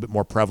was a little bit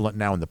more prevalent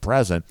now in the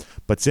present,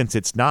 but since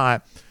it's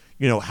not,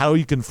 how do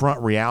you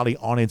confront reality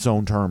on its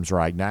own terms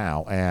right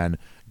now? And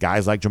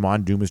guys like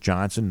Jamon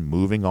Dumas-Johnson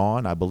moving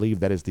on, I believe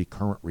that is the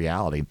current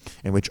reality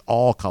in which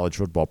all college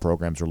football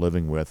programs are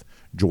living with,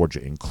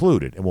 Georgia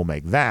included. And we'll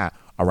make that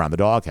Around the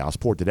Doghouse,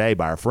 poured today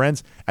by our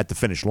friends at the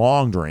Finish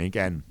Long Drink.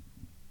 And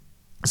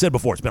I said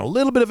before, it's been a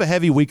little bit of a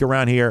heavy week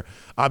around here.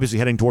 Obviously,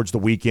 heading towards the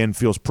weekend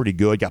feels pretty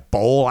good. Got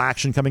bowl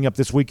action coming up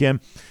this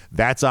weekend.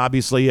 That's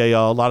obviously a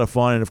lot of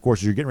fun. And, of course,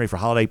 as you're getting ready for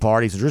holiday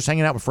parties and just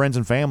hanging out with friends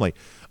and family,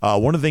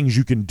 one of the things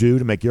you can do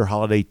to make your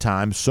holiday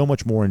time so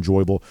much more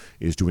enjoyable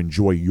is to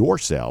enjoy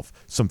yourself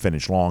some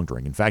Finish Long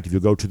Drink. In fact, if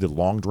you go to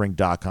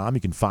thelongdrink.com,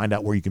 you can find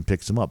out where you can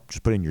pick some up.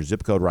 Just put in your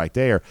zip code right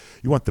there.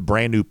 You want the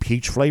brand new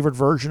peach-flavored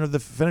version of the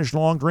Finish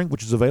Long Drink,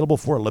 which is available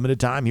for a limited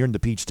time here in the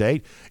Peach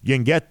State. You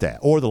can get that.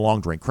 Or the Long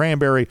Drink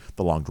Cranberry,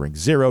 the Long Drink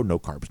Zero, no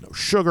carbs, no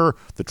sugar,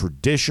 the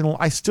traditional.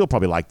 I still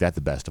probably like that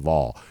the best of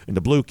all. In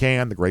the blue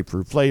can, the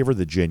grapefruit flavor,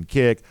 the gin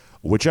kick,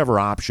 whichever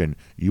option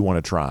you want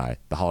to try.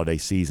 The holiday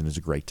season is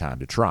a great time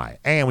to try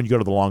it. And when you go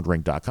to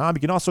thelongdrink.com,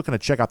 you can also kind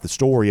of check out the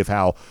story of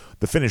how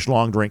the Finish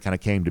Long Drink kind of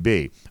came to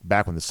be.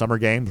 Back when the Summer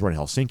Games were in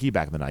Helsinki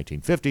back in the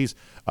 1950s,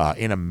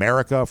 in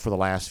America for the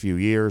last few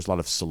years, a lot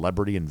of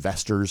celebrity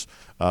investors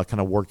kind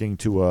of working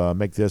to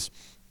make this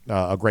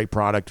a great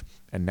product,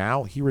 and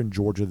now here in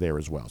Georgia there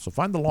as well. So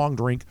find the Long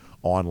Drink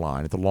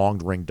online at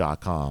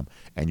thelongdrink.com,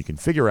 and you can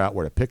figure out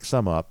where to pick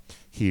some up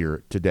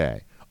here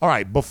today. All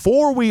right,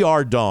 before we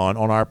are done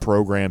on our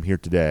program here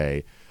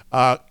today,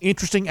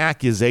 interesting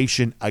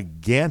accusation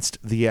against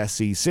the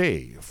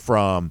SEC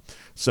from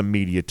some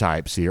media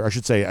types here. I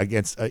should say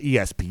against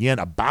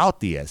ESPN about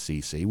the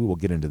SEC. We will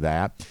get into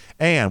that.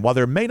 And while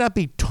there may not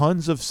be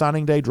tons of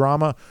signing day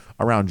drama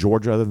around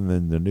Georgia other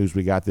than the news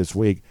we got this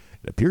week,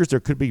 it appears there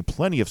could be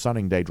plenty of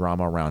signing day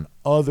drama around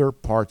other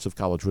parts of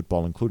college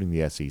football, including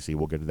the SEC.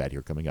 We'll get to that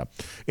here coming up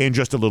in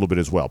just a little bit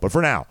as well. But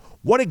for now,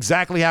 what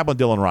exactly happened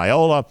with Dylan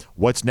Raiola?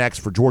 What's next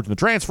for Georgia in the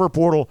transfer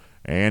portal?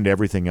 And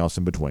everything else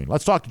in between.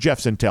 Let's talk to Jeff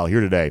Sentell here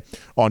today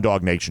on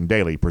DawgNation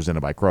Daily, presented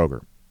by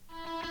Kroger.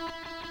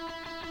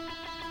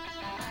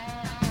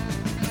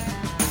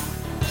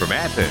 From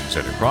Athens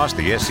and across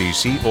the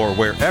SEC or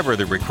wherever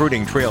the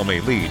recruiting trail may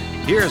lead,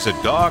 here's a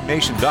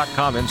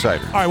DawgNation.com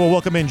insider. All right, well,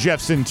 welcome in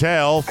Jeff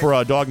Sentell for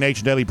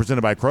DawgNation Daily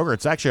presented by Kroger.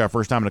 It's actually our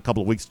first time in a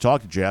couple of weeks to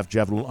talk to Jeff.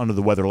 Jeff a little under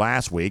the weather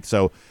last week,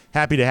 so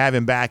happy to have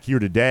him back here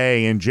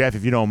today. And, Jeff,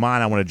 if you don't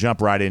mind, I want to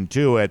jump right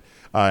into it.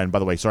 And, by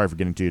the way, sorry for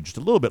getting to you just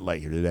a little bit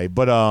late here today.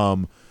 But,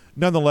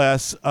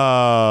 nonetheless,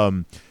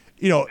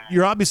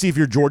 you're obviously, if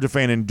you're a Georgia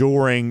fan,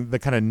 enduring the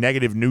kind of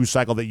negative news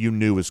cycle that you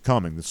knew was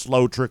coming, the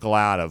slow trickle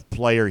out of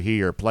player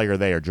here, player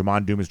there.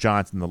 Jamon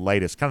Dumas-Johnson, the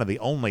latest, kind of the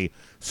only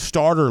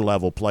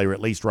starter-level player, at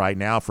least right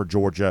now, for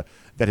Georgia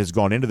that has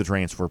gone into the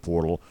transfer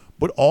portal.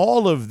 But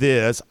all of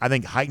this, I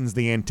think, heightens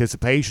the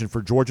anticipation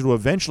for Georgia to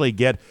eventually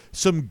get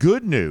some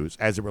good news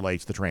as it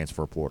relates to the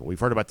transfer portal. We've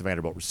heard about the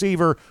Vanderbilt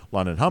receiver,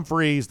 London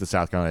Humphreys, the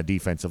South Carolina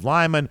defensive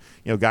lineman,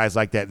 guys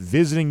like that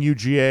visiting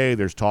UGA.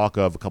 There's talk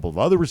of a couple of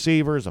other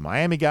receivers, a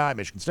Miami guy,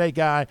 Michigan State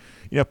guy,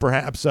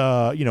 perhaps,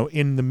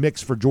 in the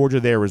mix for Georgia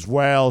there as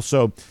well.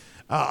 So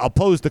I'll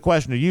pose the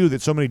question to you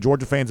that so many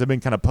Georgia fans have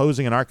been kind of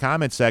posing in our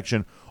comment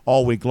section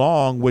all week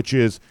long, which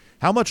is,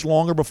 how much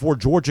longer before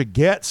Georgia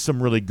gets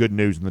some really good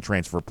news in the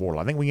transfer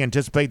portal? I think we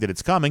anticipate that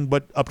it's coming,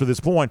 but up to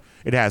this point,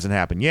 it hasn't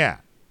happened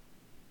yet.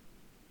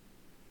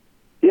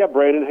 Yeah,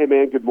 Brandon. Hey,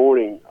 man. Good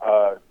morning.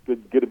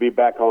 Good to be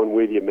back on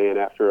with you, man.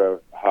 After a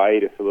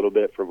hiatus, a little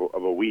bit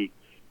of a week.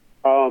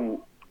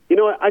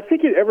 I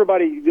think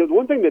everybody. The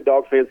one thing that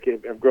Dog fans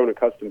have grown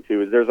accustomed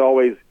to is there's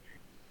always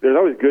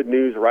good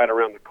news right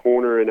around the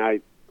corner, and I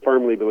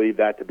firmly believe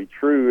that to be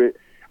true.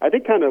 I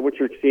think kind of what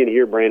you're seeing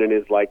here, Brandon,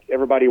 is like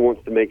everybody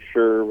wants to make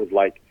sure with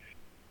like,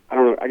 I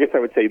don't know, I guess I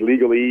would say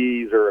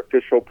legalese or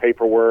official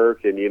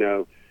paperwork, and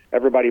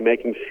everybody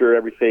making sure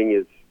everything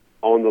is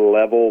on the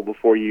level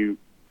before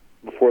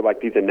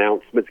like these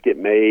announcements get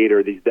made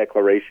or these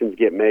declarations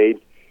get made.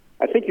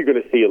 I think you're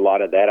going to see a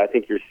lot of that. I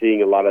think you're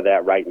seeing a lot of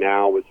that right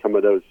now with some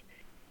of those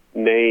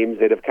names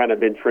that have kind of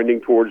been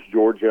trending towards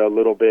Georgia a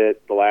little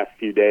bit the last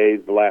few days,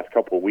 the last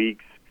couple of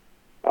weeks.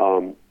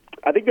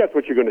 I think that's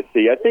what you're going to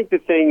see. I think the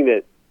thing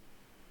that,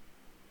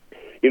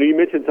 you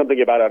mentioned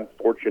something about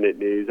unfortunate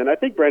news, and I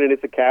think, Brandon,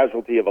 it's a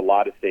casualty of a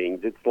lot of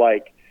things. It's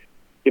like,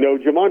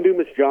 Jamon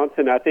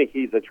Dumas-Johnson, I think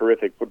he's a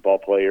terrific football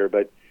player,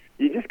 but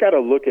you just got to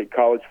look at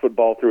college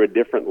football through a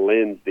different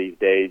lens these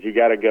days. You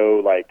got to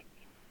go like,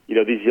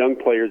 these young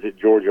players at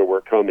Georgia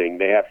were coming.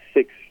 They have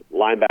 6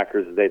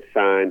 linebackers that they've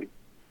signed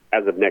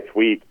as of next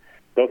week.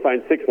 They'll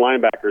sign 6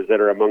 linebackers that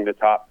are among the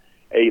top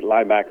 8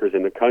 linebackers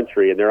in the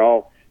country, and they're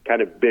all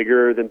kind of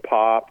bigger than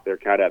Pop. They're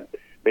kind of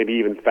maybe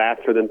even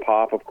faster than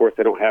Pop. Of course,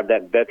 they don't have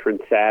that veteran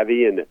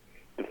savvy and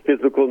the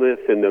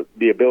physicalness and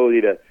the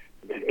ability to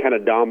kind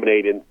of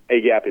dominate in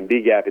A-gap and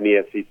B-gap in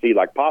the SEC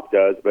like Pop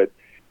does. But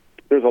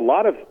there's a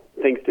lot of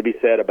things to be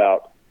said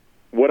about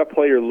what a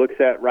player looks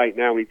at right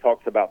now when he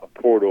talks about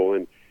the portal.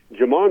 And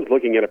Jamon's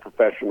looking at a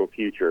professional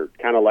future,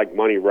 kind of like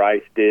Monty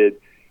Rice did.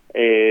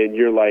 And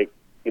you're like,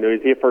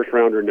 is he a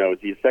first-rounder? No. Is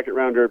he a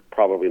second-rounder?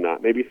 Probably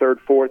not. Maybe third,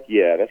 fourth?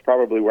 Yeah, that's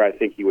probably where I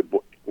think he would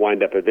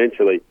wind up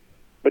eventually.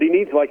 But he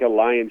needs like a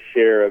lion's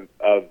share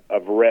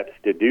of reps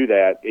to do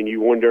that. And you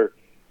wonder,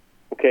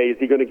 okay, is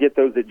he going to get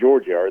those at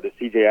Georgia, or the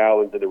C.J.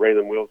 Allens and the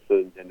Raylan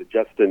Wilsons and the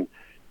Justin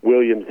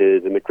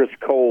Williamses and the Chris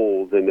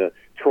Coles and the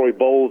Troy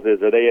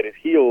Bowleses? Are they at his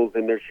heels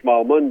and they're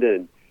Shmuel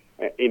Munden?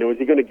 Is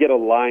he going to get a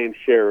lion's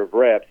share of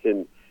reps?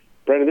 And,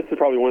 Brandon, this is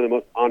probably one of the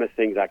most honest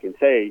things I can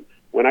say.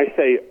 When I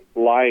say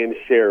lion's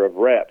share of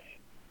reps,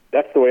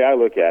 that's the way I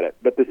look at it.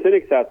 But the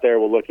cynics out there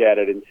will look at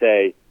it and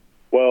say,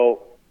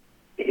 well,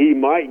 he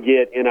might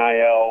get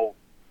NIL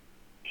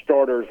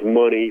starters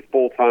money,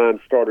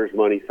 full-time starters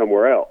money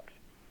somewhere else.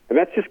 And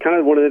that's just kind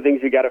of one of the things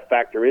you got to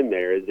factor in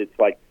there is it's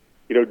like,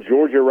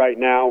 Georgia right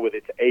now with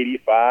its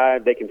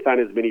 85, they can sign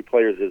as many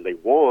players as they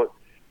want,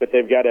 but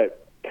they've got to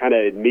kind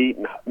of meet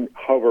and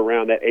hover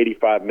around that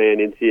 85-man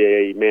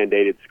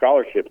NCAA-mandated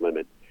scholarship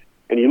limit.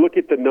 And you look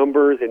at the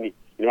numbers, and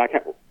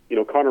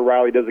Connor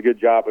Riley does a good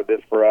job of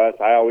this for us.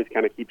 I always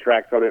kind of keep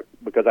tracks on it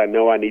because I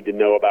know I need to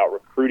know about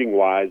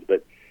recruiting-wise.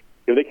 But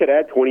they could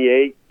add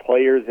 28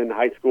 players in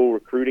high school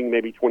recruiting,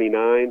 maybe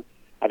 29.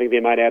 I think they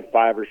might add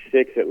 5 or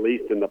 6 at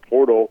least in the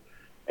portal.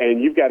 And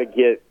you've got to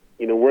get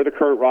where the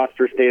current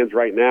roster stands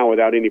right now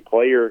without any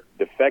player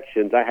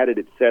defections. I had it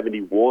at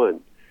 71.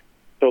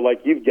 So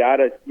like you got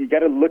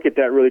to look at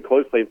that really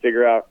closely and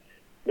figure out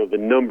the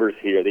numbers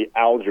here, the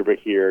algebra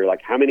here,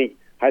 like how many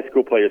high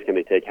school players can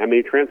they take? How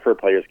many transfer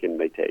players can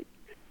they take?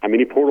 How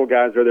many portal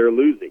guys are they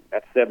losing?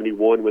 That's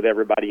 71 with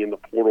everybody in the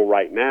portal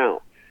right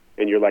now.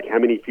 And you're like, how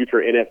many future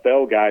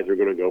NFL guys are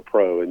going to go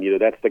pro? And,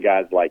 that's the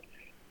guys like,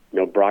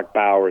 Brock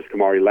Bowers,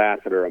 Kamari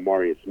Lassiter,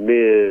 Amarius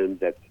Mims,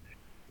 that's,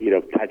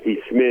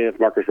 Tyke Smith,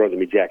 Marcus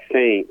Rosemy, Jack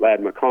Saint,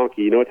 Ladd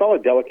McConkey. It's all a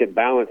delicate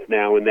balance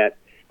now in that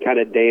kind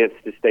of dance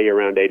to stay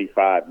around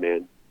 85,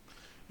 man.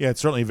 Yeah,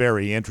 it's certainly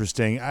very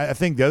interesting. I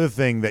think the other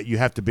thing that you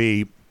have to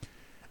be,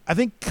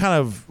 kind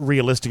of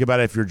realistic about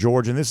it if you're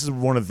Georgia, and this is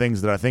one of the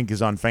things that I think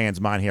is on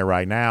fans' mind here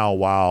right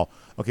now,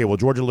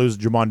 Georgia loses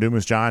Jamon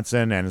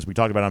Dumas-Johnson, and as we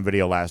talked about on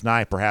video last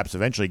night, perhaps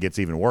eventually it gets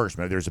even worse.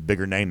 Maybe there's a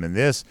bigger name than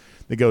this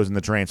that goes in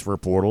the transfer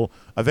portal.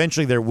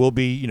 Eventually there will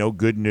be,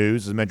 good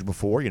news, as I mentioned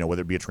before,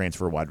 whether it be a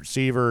transfer wide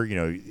receiver,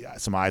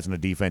 some eyes on a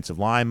defensive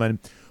lineman.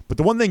 But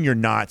the one thing you're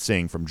not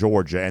seeing from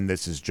Georgia, and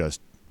this is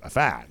just a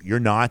fact, you're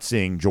not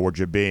seeing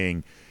Georgia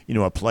being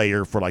a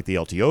player for like the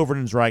LT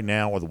Overtons right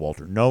now or the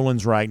Walter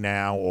Nolans right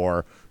now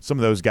or some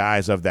of those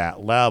guys of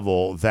that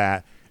level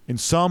that in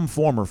some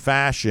form or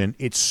fashion,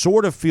 it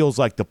sort of feels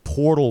like the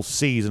portal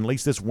season, at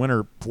least this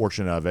winter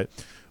portion of it,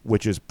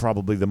 which is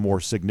probably the more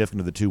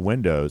significant of the two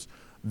windows,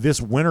 this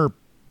winter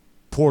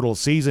portal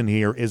season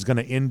here is going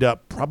to end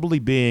up probably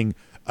being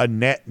a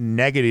net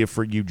negative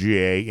for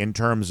UGA in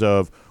terms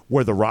of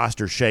where the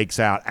roster shakes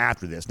out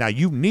after this. Now,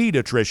 you need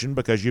attrition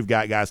because you've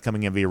got guys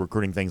coming in via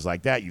recruiting, things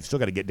like that. You've still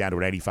got to get down to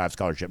an 85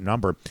 scholarship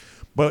number.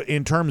 But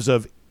in terms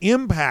of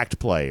impact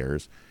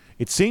players,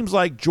 it seems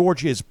like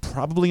Georgia is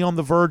probably on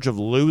the verge of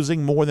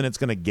losing more than it's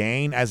going to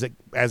gain as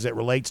it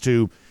relates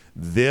to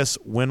this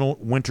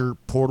winter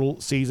portal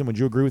season. Would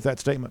you agree with that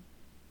statement?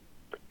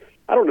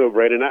 I don't know,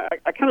 Brandon.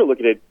 I kind of look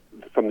at it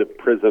from the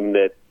prism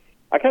that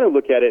I kind of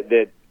look at it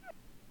that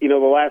the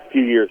last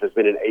few years there's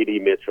been an A.D.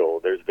 Mitchell.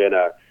 There's been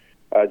a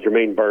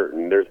Jermaine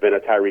Burton. There's been a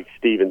Tyreek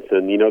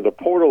Stevenson. The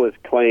portal is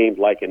claimed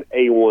like an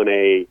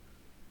A1A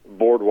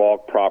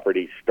boardwalk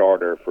property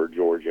starter for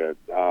Georgia,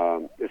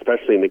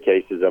 especially in the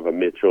cases of a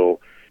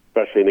Mitchell,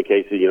 especially in the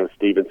cases,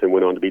 Stevenson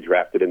went on to be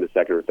drafted in the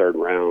second or third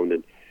round,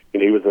 and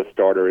he was a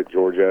starter at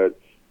Georgia.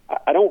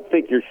 I don't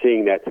think you're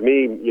seeing that. To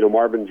me,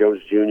 Marvin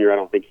Jones Jr., I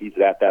don't think he's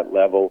at that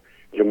level.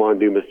 Jamon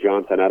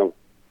Dumas-Johnson,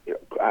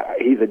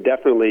 he's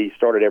definitely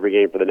started every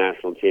game for the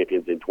national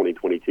champions in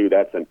 2022.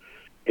 That's an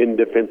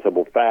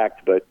indefensible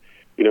fact, but,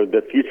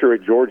 the future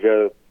at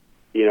Georgia,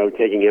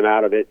 taking him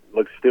out of it,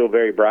 looks still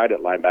very bright at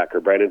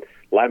linebacker. Brandon,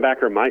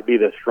 linebacker might be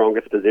the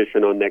strongest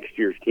position on next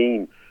year's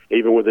team,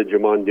 even with a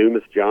Jamon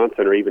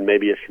Dumas-Johnson or even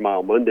maybe a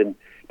Shmuel Munden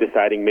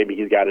deciding maybe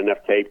he's got enough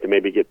tape to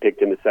maybe get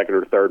picked in the second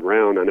or third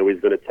round. I know he's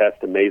going to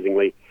test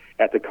amazingly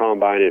at the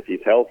combine if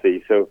he's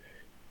healthy. So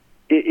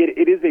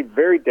it is a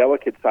very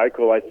delicate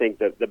cycle. I think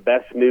that the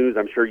best news,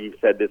 I'm sure you've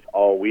said this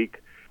all week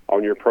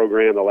on your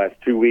program the last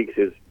 2 weeks,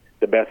 is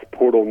the best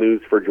portal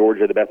news for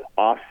Georgia, the best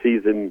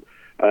off-season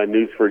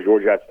news for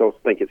Georgia. I still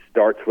think it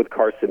starts with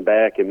Carson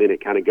Beck, and then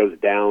it kind of goes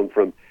down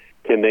from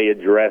can they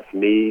address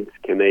needs,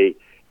 can they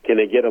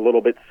get a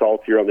little bit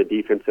saltier on the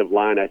defensive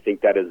line. I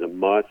think that is a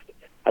must.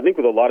 I think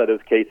with a lot of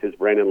those cases,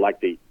 Brandon, like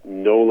the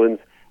Nolans,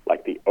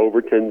 like the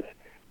Overtons,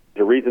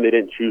 the reason they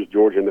didn't choose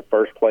Georgia in the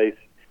first place,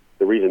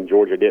 the reason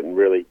Georgia didn't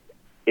really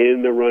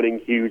in the running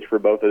huge for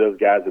both of those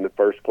guys in the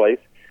first place,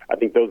 I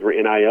think those were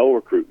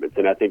NIL recruitments,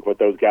 and I think what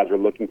those guys are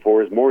looking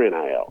for is more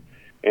NIL.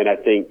 And I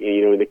think,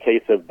 in the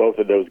case of both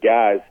of those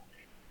guys,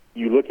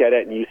 you look at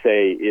it and you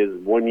say, is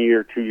 1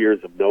 year, 2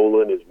 years of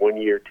Nolan, is 1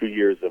 year, 2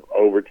 years of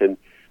Overton,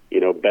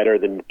 better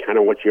than kind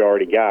of what you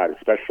already got?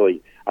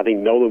 Especially, I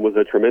think Nolan was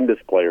a tremendous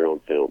player on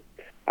film.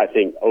 I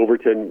think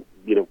Overton,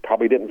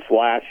 probably didn't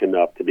flash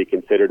enough to be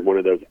considered one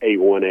of those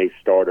A1A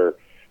starter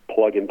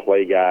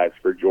plug-and-play guys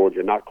for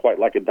Georgia. Not quite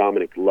like a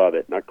Dominic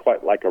Lovett, not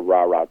quite like a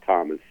Ra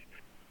Thomas.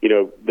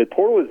 The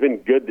portal has been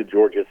good to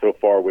Georgia so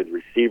far with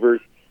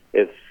receivers.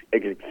 As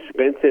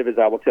expensive as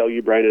I will tell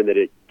you, Brandon, that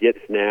it gets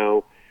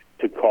now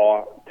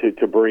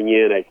to bring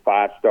in a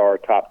 5-star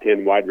top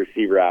 10 wide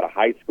receiver out of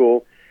high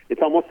school,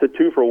 it's almost a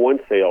 2-for-1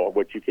 sale of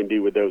what you can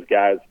do with those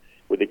guys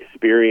with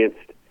experienced,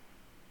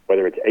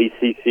 whether it's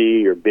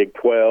ACC or Big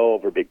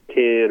 12 or Big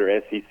 10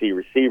 or SEC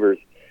receivers.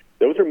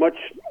 Those are much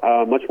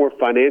more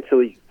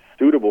financially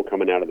suitable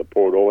coming out of the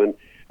portal.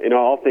 And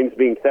all things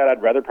being said,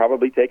 I'd rather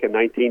probably take a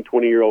 19,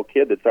 20-year-old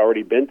kid that's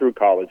already been through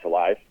college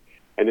life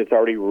and it's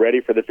already ready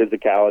for the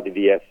physicality of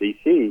the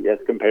SEC as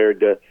compared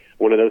to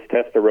one of those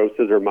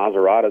Testarossas or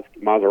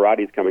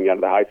Maseratis coming out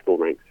of the high school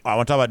ranks. I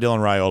want to talk about Dylan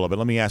Raiola, but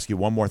let me ask you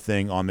one more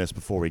thing on this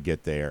before we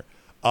get there.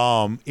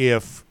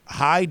 If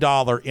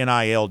high-dollar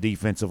NIL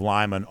defensive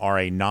linemen are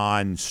a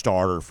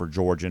non-starter for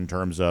Georgia in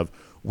terms of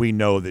we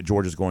know that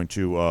Georgia's going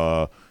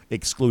to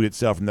exclude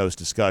itself from those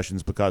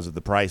discussions because of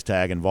the price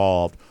tag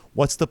involved,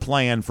 what's the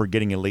plan for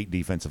getting elite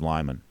defensive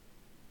linemen?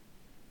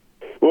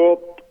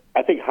 Well,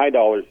 I think high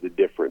dollar is the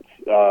difference.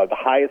 The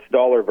highest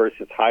dollar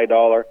versus high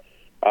dollar.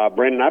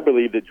 Brandon, I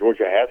believe that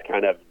Georgia has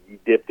kind of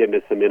dipped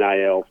into some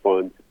NIL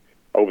funds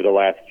over the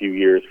last few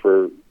years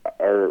or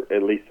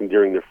at least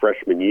during their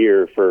freshman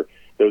year for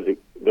those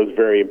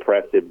very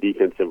impressive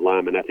defensive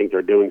linemen. I think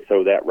they're doing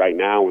that right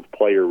now with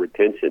player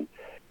retention.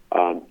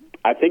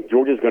 I think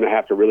Georgia's going to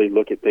have to really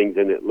look at things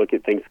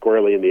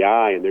squarely in the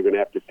eye, and they're going to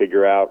have to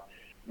figure out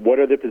what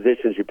are the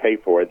positions you pay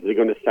for. Is it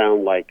going to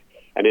sound like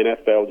an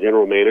NFL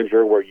general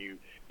manager where you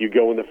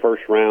go in the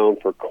first round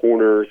for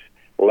corners,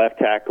 left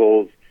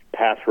tackles,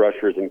 pass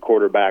rushers, and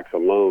quarterbacks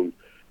alone?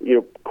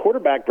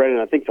 Quarterback,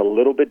 Brandon, I think is a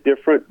little bit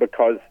different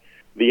because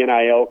the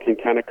NIL can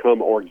kind of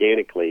come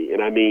organically.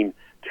 And I mean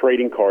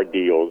trading card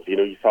deals.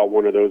 You saw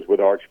one of those with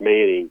Arch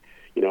Manning.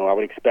 I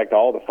would expect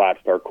all the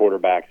 5-star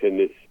quarterbacks in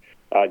this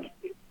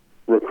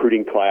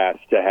recruiting class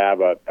to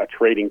have a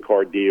trading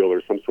card deal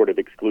or some sort of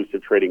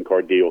exclusive trading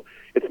card deal.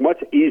 It's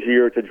much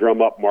easier to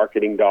drum up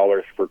marketing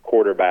dollars for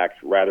quarterbacks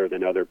rather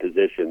than other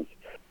positions.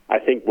 I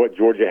think what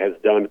Georgia has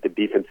done at the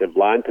defensive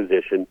line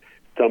position,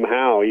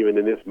 somehow, even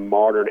in this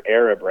modern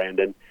era,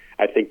 Brandon,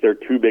 I think their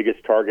two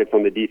biggest targets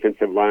on the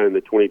defensive line in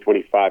the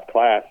 2025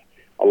 class,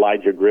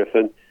 Elijah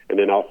Griffin and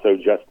then also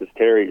Justice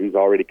Terry, who's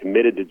already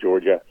committed to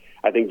Georgia.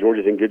 I think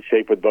Georgia's in good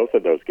shape with both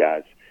of those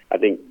guys. I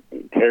think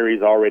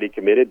Terry's already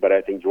committed, but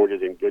I think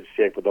Georgia's in good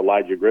shape with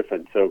Elijah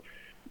Griffin. So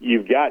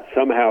you've got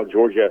somehow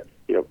Georgia,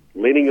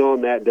 leaning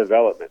on that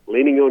development,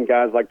 leaning on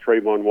guys like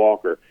Trayvon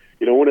Walker.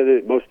 One of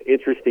the most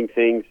interesting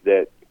things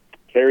that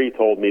Terry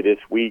told me this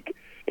week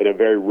in a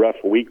very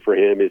rough week for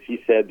him is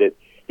he said that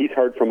he's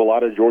heard from a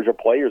lot of Georgia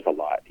players a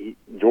lot.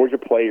 Georgia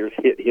players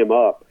hit him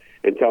up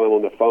and tell him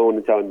on the phone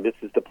and tell him this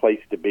is the place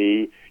to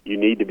be. You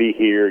need to be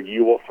here.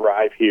 You will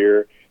thrive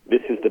here.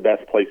 This is the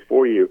best place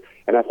for you.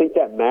 And I think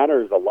that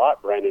matters a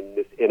lot, Brandon, in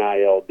this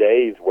NIL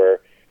days where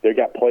they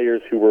got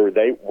players who were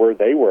where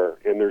they were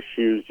in their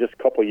shoes just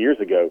a couple of years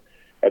ago,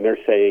 and they're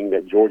saying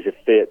that Georgia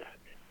fits.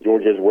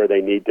 Georgia's where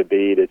they need to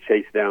be to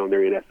chase down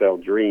their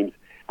NFL dreams.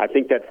 I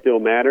think that still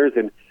matters.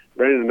 And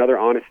Brandon, another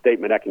honest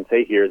statement I can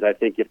say here is I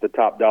think if the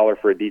top dollar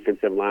for a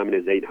defensive lineman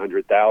is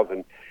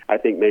 $800,000, I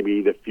think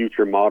maybe the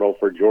future model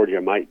for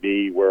Georgia might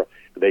be where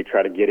they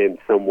try to get in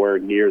somewhere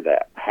near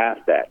that,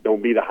 half that.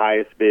 Don't be the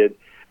highest bid,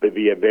 but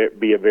be a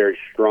very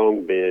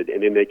strong bid,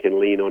 and then they can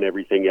lean on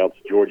everything else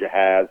Georgia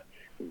has,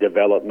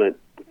 development,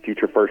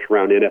 future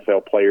first-round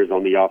NFL players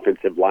on the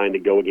offensive line to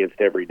go against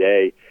every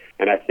day.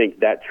 And I think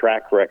that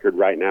track record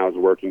right now is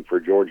working for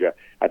Georgia.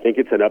 I think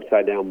it's an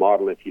upside-down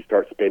model if you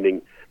start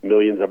spending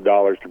millions of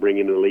dollars to bring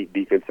in an elite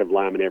defensive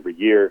lineman every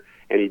year,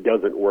 and he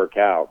doesn't work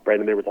out.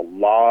 Brandon, there was a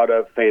lot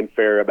of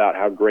fanfare about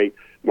how great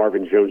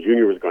Marvin Jones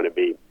Jr. was going to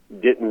be.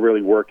 Didn't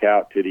really work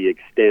out to the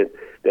extent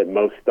that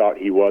most thought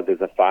he was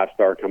as a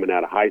five-star coming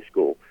out of high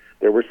school.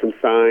 There were some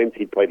signs.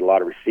 He played a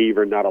lot of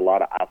receiver, not a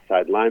lot of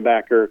outside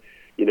linebacker.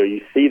 You know,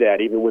 you see that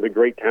even with a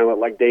great talent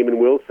like Damon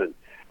Wilson,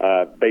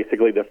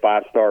 basically the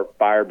five-star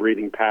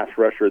fire-breathing pass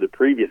rusher of the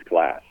previous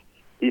class.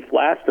 He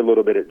flashed a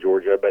little bit at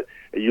Georgia, but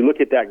you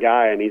look at that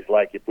guy and he's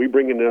like, if we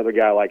bring in another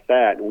guy like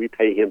that and we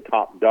pay him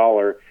top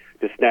dollar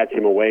to snatch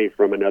him away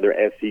from another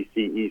SEC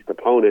East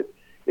opponent,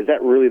 is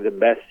that really the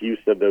best use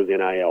of those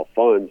NIL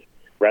funds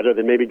rather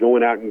than maybe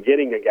going out and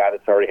getting a guy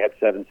that's already had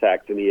 7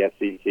 sacks in the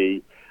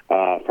SEC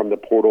from the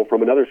portal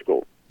from another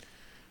school?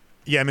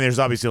 Yeah, I mean, there's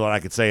obviously a lot I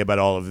could say about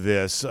all of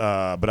this,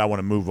 but I want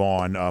to move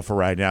on for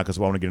right now because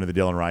I want to get into the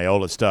Dylan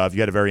Raiola stuff. You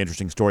had a very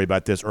interesting story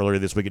about this earlier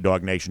this week at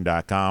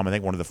DawgNation.com. I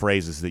think one of the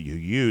phrases that you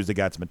used that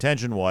got some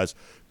attention was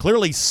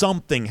clearly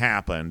something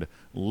happened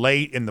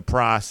late in the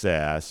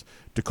process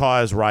to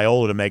cause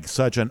Raiola to make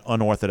such an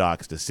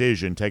unorthodox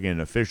decision, taking an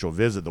official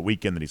visit the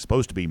weekend that he's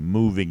supposed to be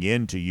moving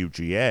into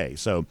UGA.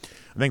 So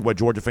I think what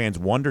Georgia fans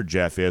wondered,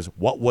 Jeff, is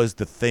what was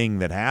the thing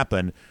that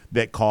happened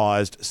that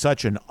caused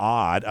such an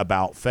odd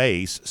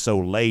about-face so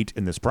late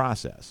in this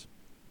process?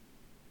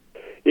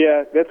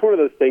 Yeah, that's one of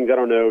those things. I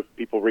don't know if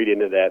people read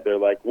into that. They're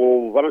like,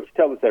 well, why don't you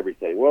tell us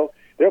everything? Well,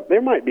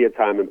 there might be a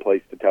time and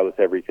place to tell us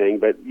everything,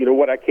 but you know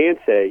what I can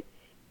say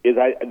is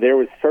there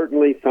was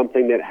certainly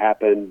something that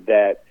happened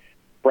that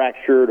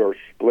fractured or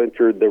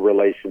splintered the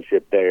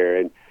relationship there.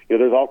 And, you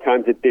know, there's all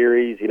kinds of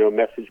theories. You know,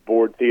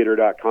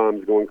 messageboardtheater.com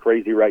is going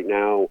crazy right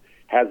now,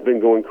 has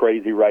been going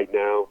crazy right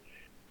now.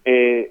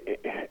 And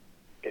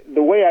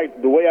the way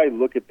I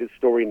look at this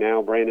story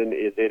now, Brandon,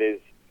 is it is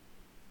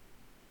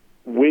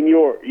when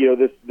you're, you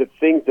know, the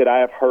things that I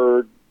have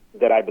heard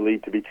that I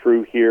believe to be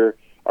true here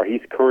are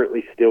he's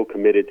currently still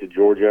committed to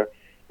Georgia.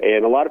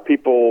 And a lot of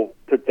people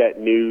took that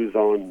news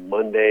on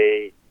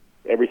Monday,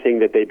 everything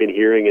that they've been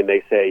hearing, and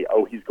they say,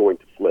 oh, he's going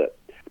to flip.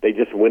 They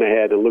just went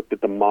ahead and looked at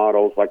the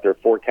models like they're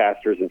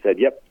forecasters and said,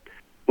 yep,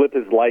 flip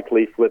is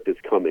likely, flip is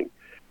coming.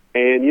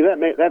 And you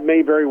know, that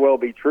may very well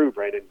be true,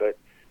 Brandon, but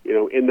you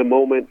know, in the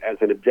moment, as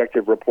an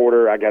objective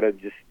reporter, I got to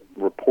just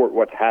report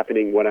what's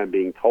happening, what I'm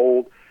being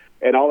told.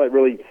 And all it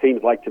really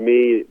seems like to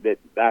me that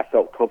I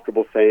felt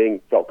comfortable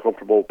saying, felt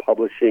comfortable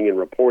publishing and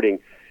reporting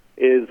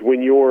is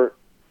when you're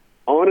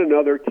on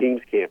another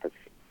team's campus,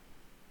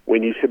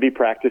 when you should be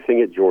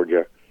practicing at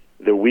Georgia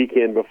the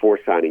weekend before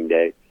signing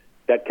day,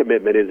 that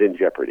commitment is in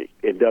jeopardy.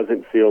 It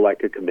doesn't feel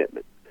like a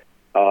commitment.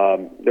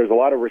 There's a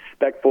lot of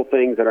respectful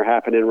things that are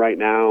happening right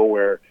now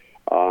where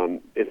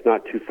it's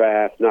not too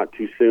fast, not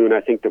too soon.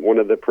 I think that one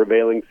of the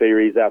prevailing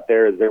theories out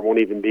there is there won't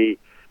even be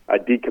a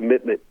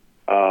decommitment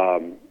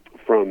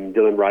from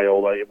Dylan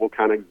Raiola. It will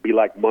kind of be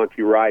like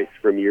Monty Rice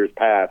from years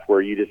past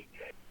where you just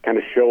kind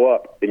of show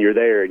up and you're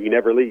there and you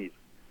never leave.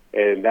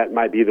 And that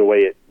might be the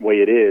way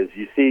it is.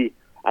 You see,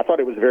 I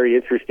thought it was very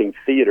interesting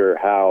theater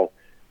how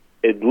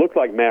it looked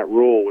like Matt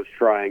Rule was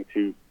trying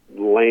to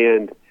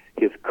land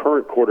his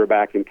current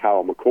quarterback in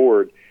Kyle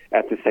McCord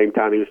at the same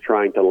time he was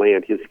trying to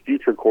land his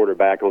future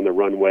quarterback on the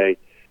runway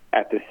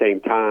at the same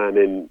time.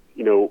 And,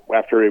 you know,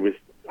 after it was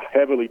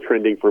heavily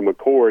trending for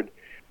McCord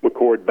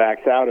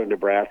backs out of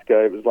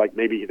Nebraska. It was like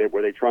maybe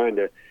were they trying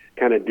to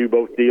kind of do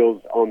both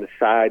deals on the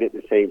side at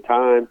the same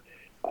time.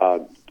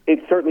 It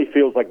certainly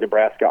feels like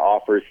Nebraska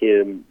offers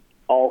him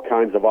all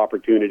kinds of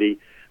opportunity.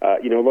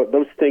 You know,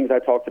 those things I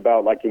talked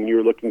about, like when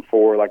you're looking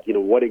for, like, you know,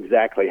 what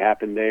exactly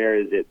happened there?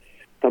 Is it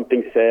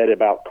something said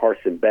about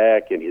Carson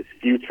Beck and his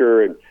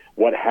future and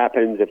what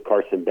happens if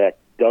Carson Beck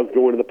does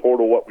go into the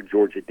portal? What would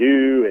Georgia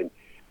do? And,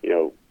 you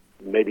know,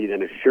 maybe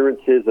then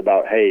assurances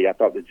about, hey, I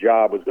thought the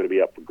job was going to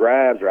be up for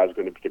grabs or I was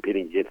going to be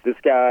competing against this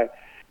guy.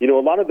 You know,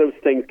 a lot of those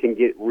things can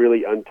get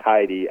really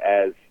untidy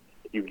as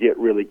you get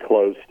really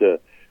close to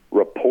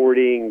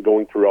reporting,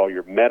 going through all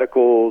your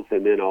medicals,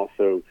 and then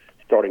also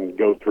starting to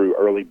go through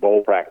early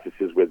bowl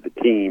practices with the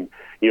team.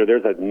 You know,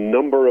 there's a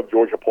number of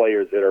Georgia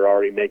players that are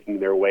already making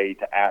their way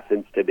to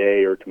Athens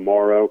today or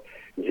tomorrow.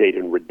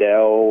 Jaden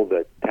Riddell,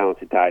 the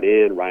talented tight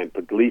end, Ryan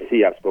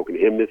Puglisi, I've spoken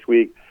to him this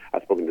week.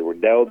 I've spoken to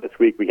Riddell this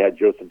week. We had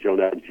Joseph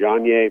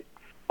Jonah-Janye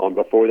on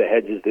Before the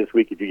Hedges this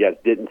week. If you guys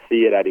didn't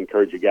see it, I'd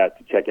encourage you guys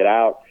to check it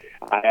out.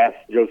 I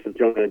asked Joseph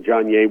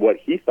Jonah-Janye what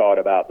he thought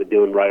about the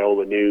Dylan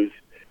Raiola news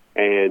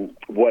and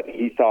what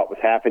he thought was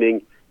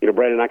happening. You know,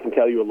 Brandon, I can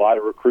tell you a lot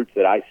of recruits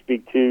that I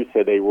speak to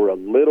said they were a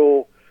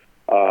little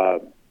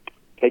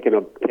taken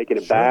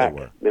aback.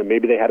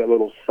 Maybe they had a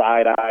little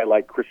side eye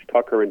like Chris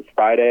Tucker and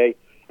Friday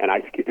and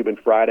Ice Cube and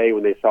Friday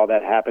when they saw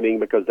that happening,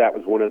 because that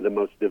was one of the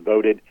most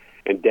devoted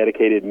and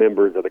dedicated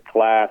members of the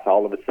class,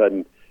 all of a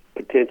sudden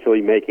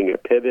potentially making a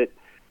pivot.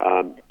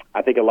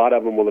 I think a lot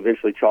of them will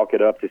eventually chalk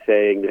it up to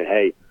saying that,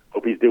 hey,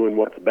 hope he's doing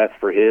what's best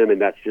for him, and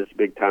that's just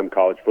big-time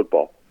college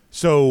football.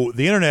 So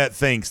the internet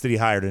thinks that he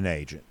hired an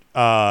agent.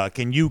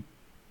 Can you,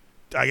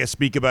 I guess,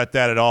 speak about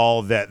that at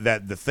all,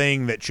 that the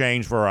thing that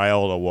changed for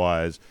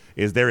Raiola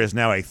is there is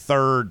now a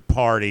third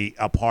party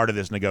a part of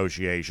this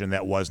negotiation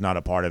that was not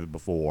a part of it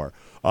before.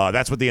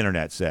 That's what the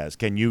internet says.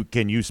 Can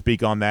you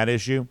speak on that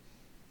issue?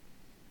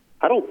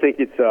 I don't think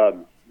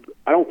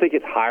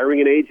it's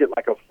hiring an agent,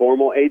 like a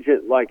formal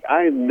agent. Like,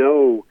 I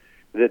know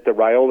that the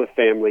Raiola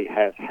family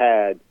has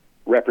had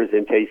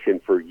representation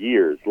for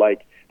years.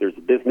 Like, there's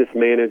business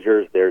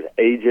managers, there's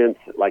agents.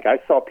 Like, I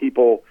saw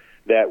people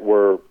that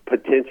were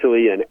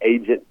potentially an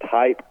agent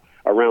type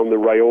around the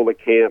Raiola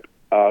camp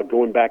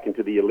going back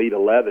into the Elite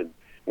 11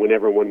 when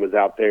everyone was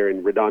out there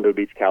in Redondo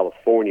Beach,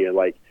 California.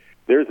 Like,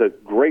 there's a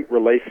great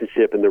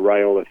relationship in the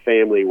Raiola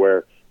family where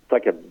it's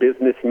like a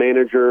business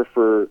manager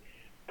for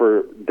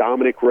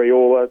Dominic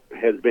Raiola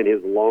has been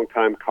his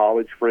longtime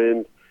college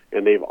friend,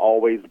 and they've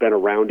always been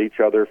around each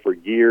other for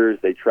years.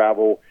 He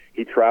traveled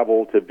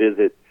to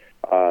visit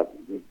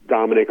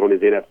Dominic on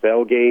his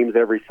NFL games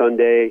every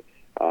Sunday.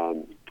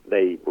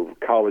 They were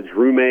college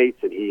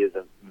roommates, and he is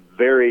a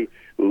very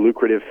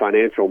lucrative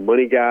financial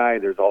money guy.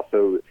 There's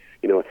also,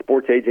 a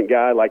sports agent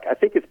guy. Like, I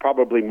think it's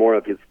probably more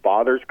of his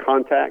father's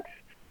contacts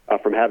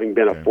from having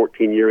been a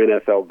 14-year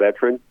NFL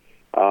veteran.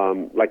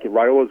 Like,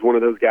 Raiola is one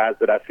of those guys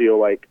that I feel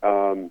like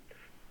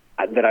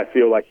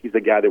he's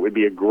a guy that would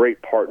be a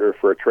great partner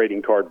for a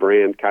trading card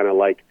brand, kind of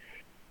like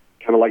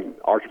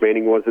Arch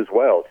Manning was as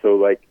well. So,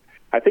 like,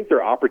 I think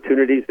there are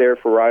opportunities there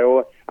for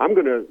Raiola. I'm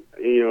going to,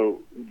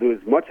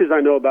 as much as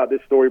I know about this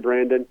story,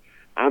 Brandon,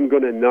 I'm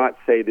going to not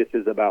say this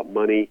is about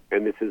money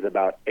and this is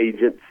about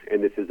agents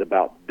and this is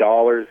about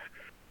dollars,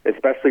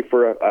 especially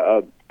for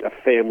a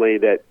family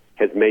that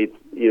has made,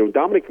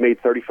 Dominic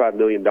made $35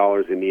 million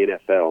in the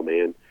NFL,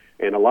 man.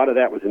 And a lot of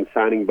that was in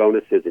signing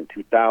bonuses in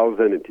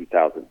 2000 and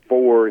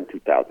 2004 and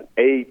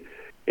 2008.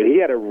 And he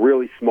had a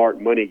really smart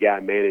money guy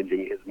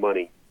managing his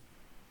money.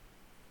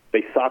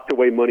 They socked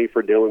away money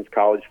for Dylan's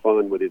college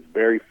fund with his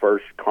very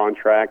first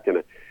contract.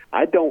 And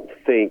I don't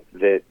think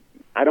that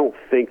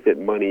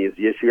money is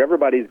the issue.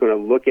 Everybody's going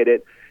to look at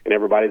it, and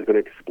everybody's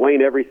going to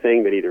explain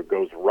everything that either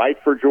goes right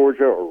for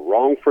Georgia or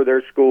wrong for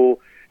their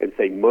school and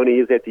say money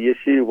is at the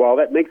issue. While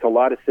that makes a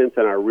lot of sense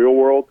in our real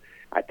world,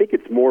 I think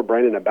it's more,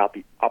 Brandon, about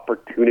the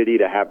opportunity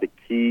to have the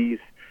keys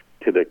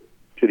to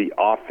the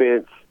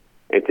offense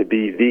and to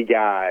be the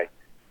guy,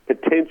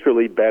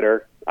 potentially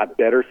a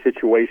better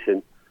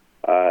situation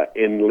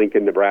in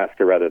Lincoln,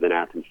 Nebraska, rather than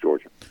Athens,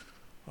 Georgia.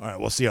 All right,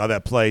 we'll see how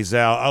that plays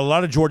out. A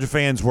lot of Georgia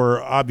fans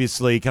were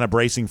obviously kind of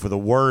bracing for the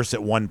worst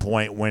at one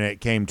point when it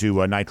came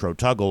to Nitro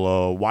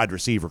Tuggle, a wide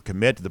receiver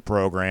commit to the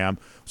program.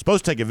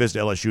 Supposed to take a visit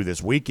to LSU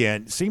this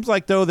weekend. Seems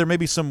like, though, there may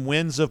be some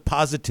winds of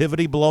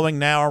positivity blowing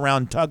now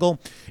around Tuggle.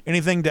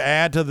 Anything to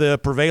add to the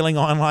prevailing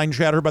online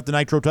chatter about the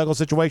Nitro Tuggle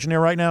situation here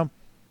right now?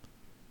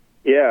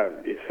 Yeah,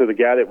 so the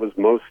guy that was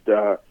most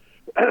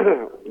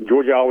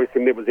Georgia always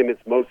seemed it was in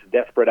its most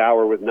desperate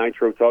hour with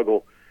Nitro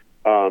Tuggle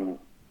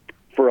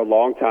for a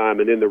long time,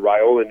 and then the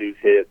Raiola news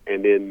hit,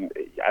 and then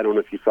I don't know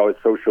if you saw his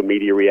social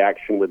media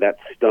reaction with that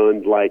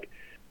stunned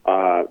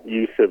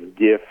use of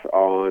GIF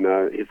on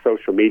his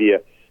social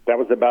media. That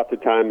was about the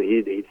time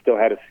he still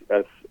had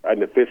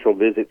an official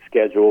visit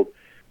scheduled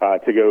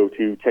to go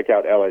to check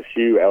out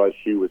LSU.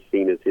 LSU was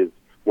seen as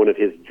one of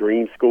his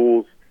dream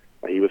schools.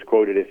 He was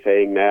quoted as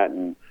saying that,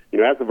 and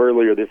as of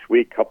earlier this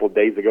week, a couple of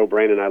days ago,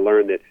 Brandon, I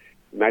learned that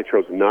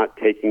Nitro's not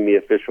taking the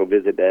official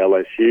visit to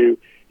LSU.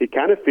 It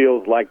kind of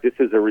feels like this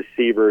is a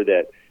receiver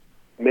that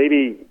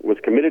maybe was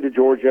committed to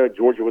Georgia.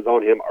 Georgia was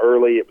on him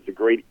early. It was a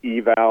great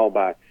eval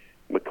by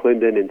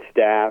McClendon and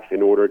staff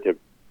in order to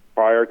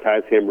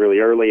prioritize him really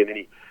early, and then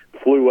he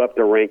flew up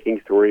the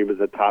rankings to where he was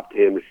a top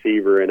 10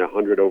 receiver and a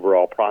 100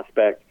 overall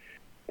prospect.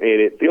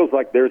 And it feels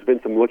like there's been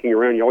some looking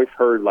around. You always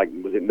heard,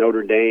 was it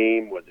Notre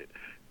Dame? Was it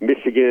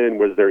Michigan?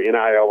 Was there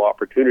NIL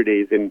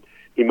opportunities? And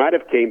he might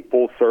have came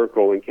full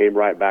circle and came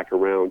right back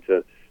around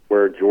to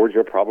where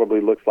Georgia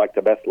probably looks like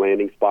the best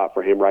landing spot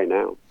for him right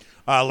now.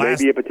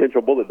 Maybe a potential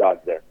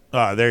Bulldogs there.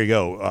 There you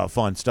go.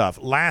 Fun stuff.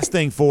 Last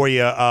thing for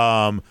you.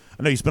 I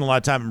know you spent a lot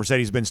of time at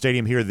Mercedes-Benz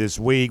Stadium here this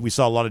week. We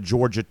saw a lot of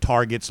Georgia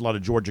targets, a lot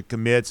of Georgia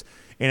commits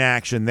in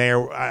action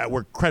there. We're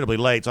incredibly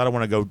late, so I don't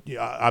want to go,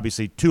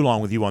 obviously, too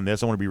long with you on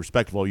this. I want to be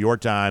respectful of your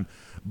time.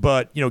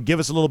 But, give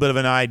us a little bit of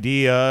an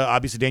idea.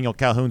 Obviously, Daniel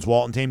Calhoun's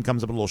Walton team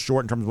comes up a little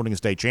short in terms of winning a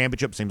state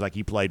championship. Seems like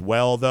he played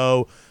well,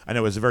 though. I know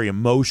it was a very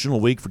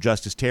emotional week for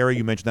Justice Terry.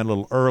 You mentioned that a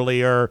little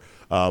earlier.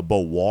 Bo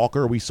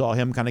Walker, we saw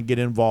him kind of get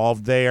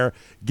involved there.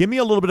 Give me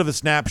a little bit of a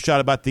snapshot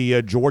about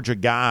the Georgia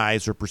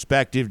guys or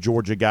prospective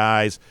Georgia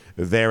guys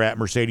there at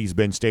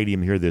Mercedes-Benz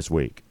Stadium here this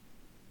week.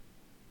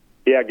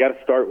 Yeah, I got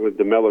to start with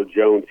DeMello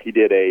Jones. He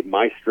did a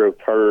maestro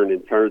turn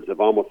in terms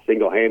of almost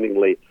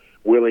single-handedly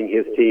willing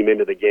his team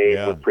into the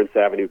game with Prince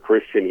Avenue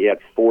Christian. He had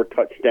 4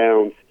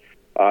 touchdowns.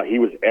 He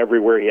was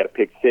everywhere. He had a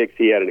pick 6.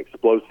 He had an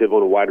explosive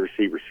on a wide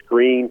receiver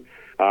screen.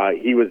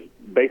 He was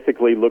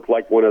basically looked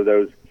like one of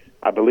those,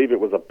 I believe it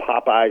was a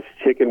Popeye's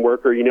chicken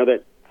worker. You know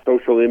that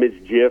social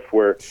image GIF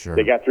where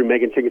they got through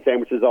making chicken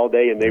sandwiches all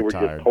day and they were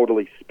just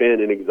totally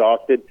spent and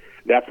exhausted?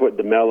 That's what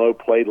DeMello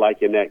played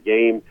like in that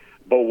game.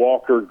 Bo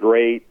Walker,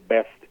 great,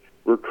 best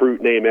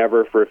recruit name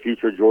ever for a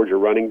future Georgia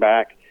running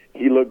back.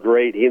 He looked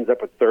great. He ends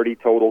up with 30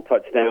 total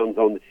touchdowns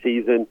on the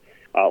season.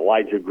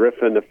 Elijah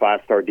Griffin, the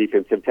 5-star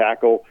defensive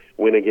tackle,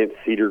 went against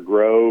Cedar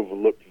Grove,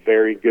 looked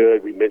very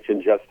good. We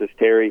mentioned Justice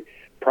Terry.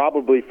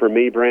 Probably for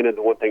me, Brandon,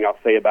 the one thing I'll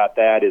say about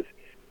that is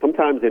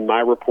sometimes in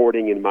my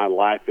reporting, in my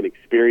life and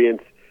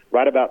experience,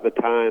 right about the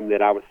time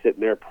that I was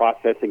sitting there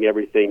processing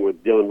everything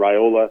with Dylan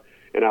Raiola,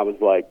 and I was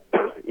like,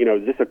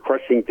 is this a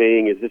crushing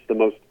thing? Is this the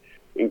most,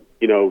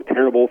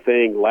 terrible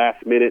thing,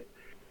 last minute,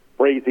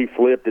 crazy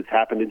flip that's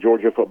happened to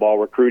Georgia football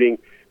recruiting?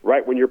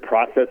 Right when you're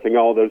processing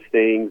all those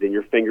things and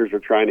your fingers are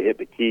trying to hit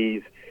the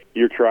keys,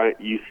 you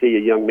see a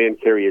young man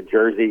carry a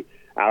jersey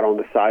out on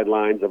the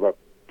sidelines of a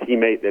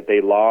teammate that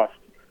they lost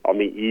on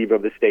the eve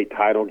of the state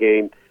title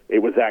game. It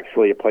was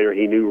actually a player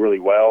he knew really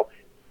well.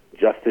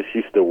 Justice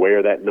used to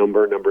wear that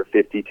number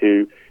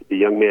 52. The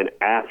young man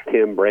asked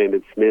him,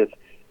 Brandon Smith,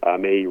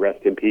 may he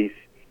rest in peace,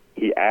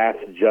 he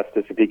asked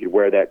Justice if he could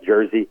wear that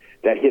jersey.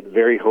 That hit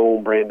very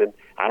home, Brandon.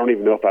 I don't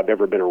even know if I've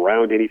ever been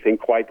around anything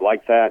quite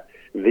like that.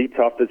 The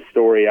toughest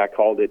story, I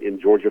called it,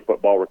 in Georgia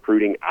football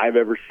recruiting I've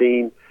ever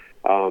seen.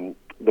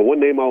 The one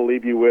name I'll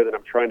leave you with, and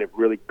I'm trying to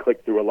really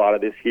click through a lot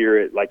of this here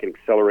at like an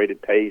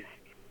accelerated pace,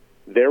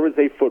 there was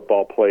a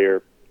football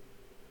player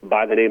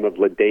by the name of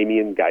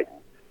LaDamian Guyton.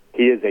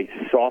 He is a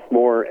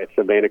sophomore at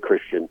Savannah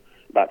Christian,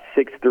 about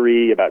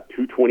 6'3", about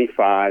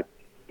 225.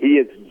 He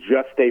is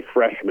just a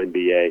freshman,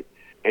 BA.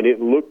 And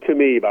it looked to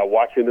me, by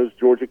watching those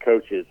Georgia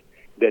coaches,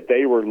 that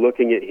they were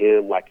looking at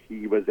him like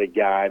he was a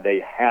guy they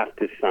have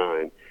to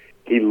sign.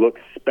 He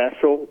looks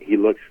special. He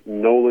looks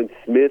Nolan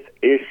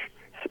Smith-ish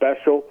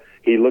special.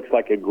 He looks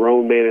like a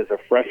grown man as a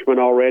freshman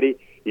already.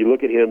 You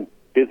look at him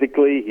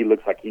physically, he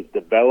looks like he's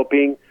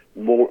developing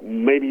more,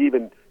 maybe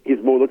even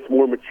looks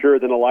more mature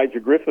than Elijah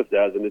Griffith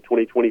does in the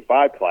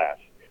 2025 class.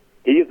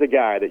 He is a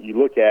guy that you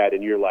look at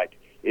and you're like,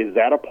 is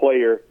that a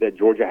player that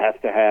Georgia has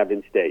to have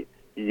in state?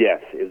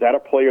 Yes. Is that a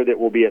player that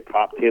will be a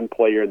top 10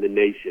 player in the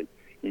nation?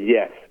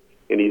 Yes.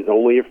 And he's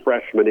only a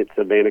freshman at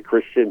Savannah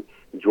Christian.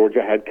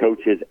 Georgia had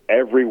coaches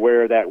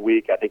everywhere that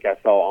week. I think I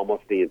saw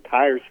almost the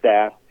entire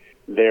staff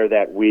there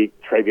that week.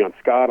 Travion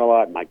Scott a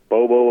lot, Mike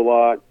Bobo a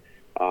lot,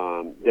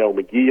 Dale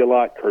McGee a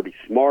lot, Kirby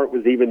Smart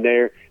was even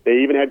there. They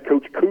even had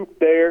Coach Coop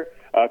there.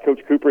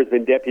 Coach Cooper has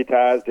been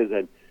deputized as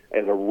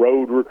a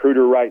road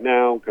recruiter right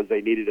now because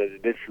they needed an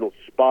additional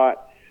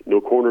spot. No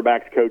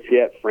cornerbacks coach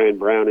yet. Fran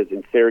Brown is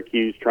in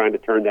Syracuse trying to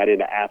turn that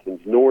into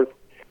Athens North.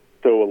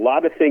 So a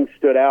lot of things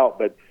stood out,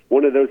 but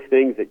one of those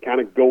things that kind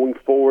of going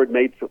forward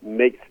makes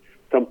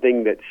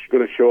something that's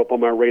going to show up on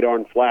my radar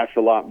and flash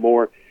a lot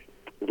more.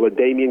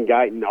 LaDamian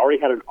Guyton already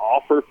had an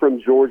offer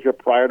from Georgia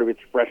prior to his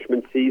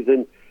freshman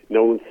season.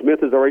 Nolan Smith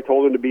has already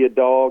told him to be a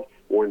dog.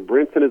 Warren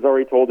Brinson has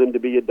already told him to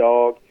be a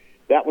dog.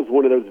 That was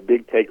one of those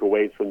big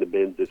takeaways from the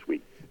Benz this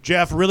week.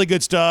 Jeff, really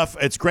good stuff.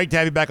 It's great to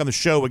have you back on the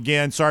show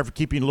again. Sorry for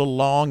keeping you a little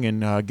long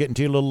and getting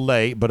to you a little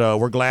late, but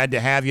we're glad to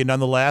have you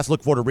nonetheless.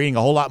 Look forward to reading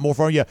a whole lot more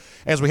from you.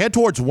 As we head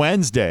towards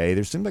Wednesday,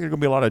 there seems like there's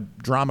going to be a lot of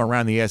drama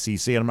around the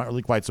SEC, and I'm not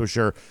really quite so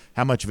sure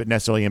how much of it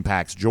necessarily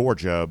impacts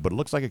Georgia, but it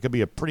looks like it could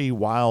be a pretty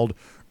wild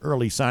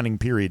early signing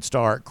period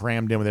start,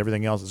 crammed in with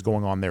everything else that's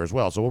going on there as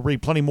well. So we'll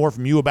read plenty more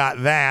from you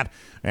about that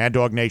at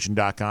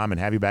DawgNation.com and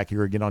have you back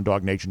here again on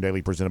DawgNation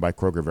Daily, presented by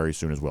Kroger, very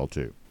soon as well,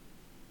 too.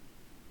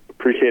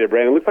 Appreciate it,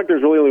 Brandon. Looks like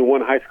there's really only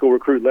one high school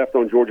recruit left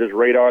on Georgia's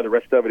radar. The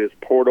rest of it is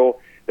portal.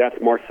 That's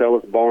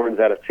Marcellus Barnes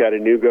out of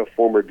Chattanooga,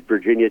 former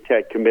Virginia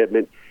Tech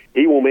commitment.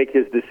 He will make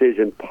his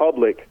decision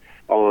public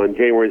on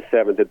January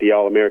 7th at the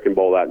All-American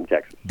Bowl out in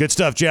Texas. Good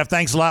stuff, Jeff.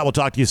 Thanks a lot. We'll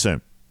talk to you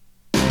soon.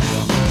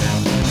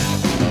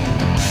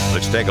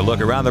 Let's take a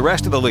look around the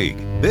rest of the league.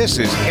 This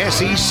is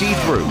SEC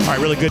Through. All right,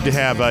 really good to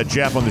have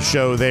Jeff on the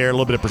show there. A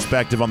little bit of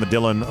perspective on the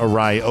Dylan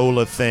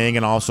Raiola thing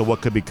and also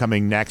what could be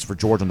coming next for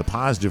Georgia on the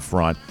positive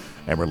front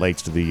and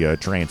relates to the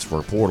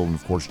transfer portal. And,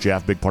 of course,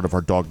 Jeff, big part of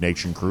our Dog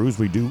Nation cruise.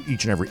 We do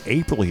each and every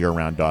April here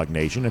around Dog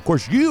Nation. Of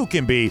course, you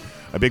can be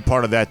a big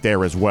part of that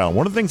there as well.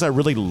 One of the things I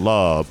really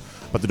love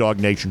about the Dog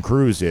Nation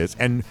cruise is,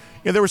 and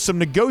there was some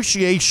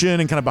negotiation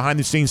and kind of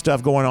behind-the-scenes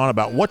stuff going on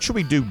about what should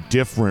we do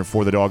different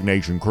for the Dog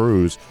Nation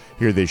cruise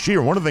here this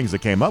year. One of the things that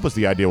came up was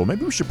the idea, well,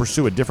 maybe we should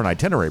pursue a different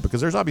itinerary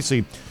because there's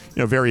obviously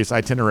various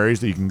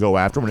itineraries that you can go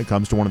after when it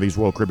comes to one of these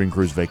Royal Caribbean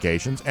cruise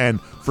vacations. And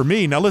for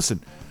me, now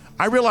listen,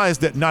 I realize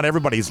that not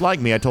everybody's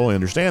like me. I totally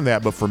understand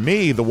that. But for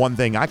me, the one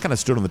thing I kind of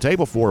stood on the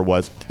table for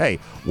was, hey,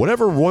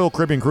 whatever Royal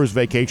Caribbean Cruise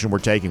vacation we're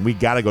taking, we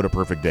got to go to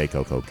Perfect Day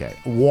Coco Cay.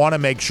 Want to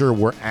make sure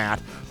we're at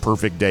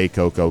Perfect Day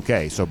Coco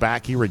Cay. So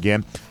back here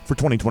again for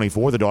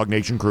 2024, the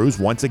DawgNation Cruise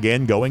once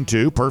again going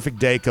to Perfect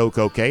Day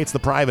Coco Cay. It's the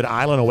private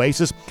island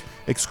oasis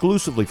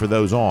exclusively for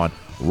those on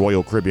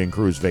Royal Caribbean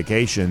Cruise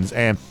vacations.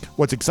 And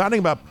what's exciting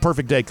about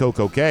Perfect Day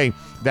Coco Cay,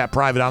 that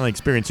private island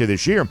experience here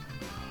this year,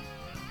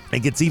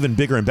 it gets even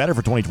bigger and better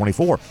for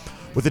 2024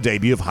 with the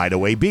debut of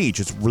Hideaway Beach.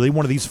 It's really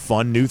one of these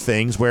fun new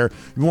things where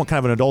you want kind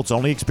of an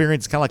adults-only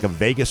experience. It's kind of like a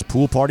Vegas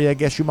pool party, I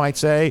guess you might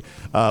say,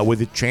 with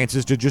the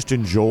chances to just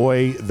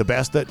enjoy the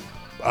best that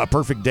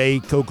Perfect Day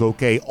Coco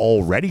Cay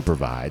already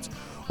provides.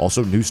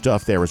 Also, new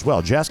stuff there as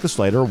well. Jessica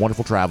Slater, a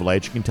wonderful travel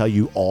agent, can tell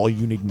you all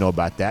you need to know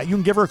about that. You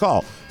can give her a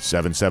call,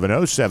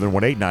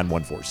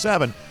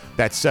 770-718-9147.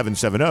 That's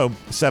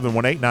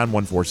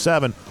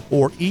 770-718-9147,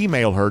 or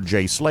email her,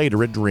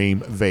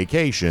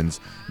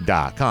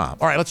 jslater@dreamvacations.com.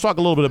 All right, let's talk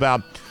a little bit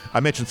about,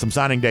 I mentioned some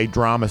signing day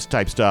drama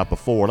type stuff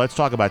before. Let's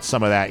talk about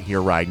some of that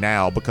here right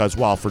now, because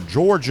while for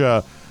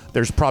Georgia,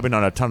 there's probably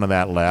not a ton of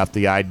that left.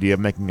 The idea of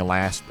making a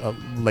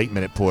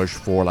late-minute push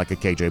for like a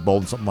KJ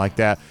Bolden, something like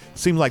that,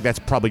 seems like that's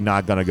probably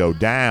not going to go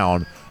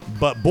down.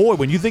 But, boy,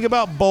 when you think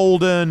about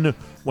Bolden,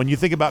 when you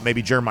think about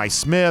maybe Jeremiah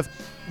Smith,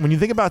 when you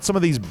think about some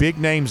of these big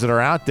names that are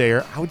out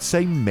there, I would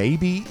say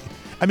maybe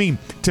 – I mean,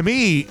 to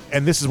me,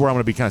 and this is where I'm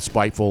going to be kind of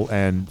spiteful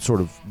and sort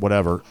of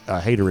whatever,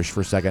 haterish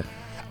for a second.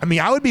 I mean,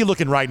 I would be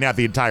looking right now at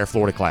the entire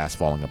Florida class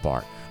falling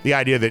apart. The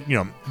idea that,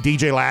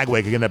 DJ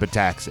Lagway could end up at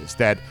Texas,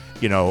 that,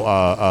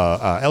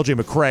 LJ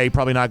McCray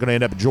probably not going to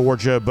end up at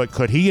Georgia, but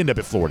could he end up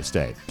at Florida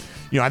State?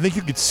 I think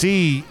you could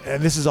see,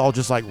 and this is all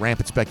just like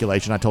rampant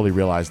speculation, I totally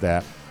realize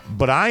that,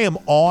 but I am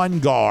on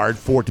guard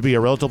for it to be a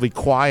relatively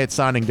quiet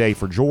signing day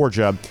for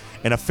Georgia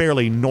and a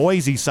fairly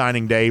noisy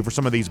signing day for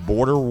some of these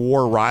border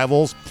war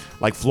rivals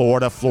like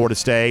Florida, Florida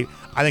State.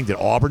 I think that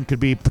Auburn could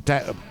be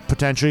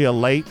potentially a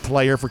late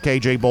player for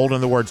KJ Bolden.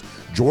 In other words,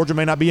 Georgia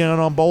may not be in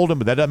on Bolden,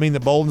 but that doesn't mean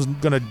that Bolden's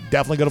going to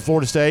definitely go to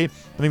Florida State.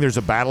 I think there's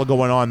a battle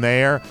going on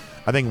there.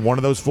 I think one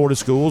of those Florida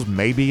schools,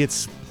 maybe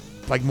it's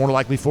like more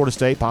likely Florida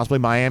State, possibly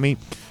Miami,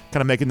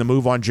 kind of making the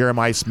move on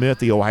Jeremiah Smith,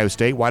 the Ohio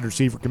State wide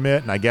receiver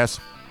commit. And I guess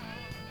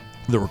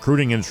the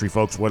recruiting industry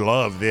folks would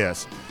love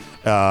this.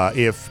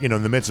 If,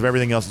 in the midst of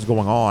everything else that's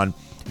going on,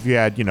 if you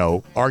had,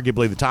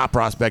 arguably the top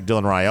prospect,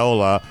 Dylan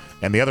Raiola,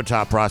 and the other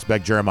top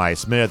prospect, Jeremiah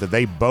Smith, that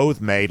they both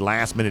made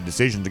last-minute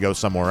decisions to go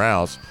somewhere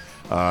else,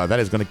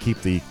 that is going to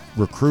keep the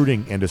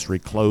recruiting industry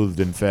clothed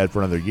and fed for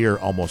another year,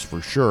 almost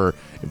for sure,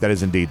 if that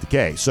is indeed the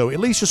case. So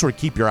at least just sort of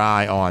keep your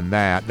eye on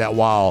that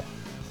while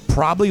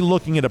probably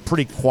looking at a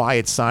pretty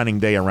quiet signing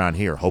day around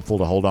here. Hopeful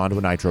to hold on to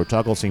a Nitro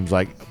Tuckle. Seems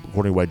like,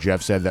 according to what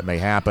Jeff said, that may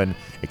happen.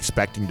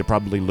 Expecting to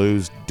probably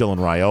lose Dylan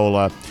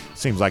Raiola.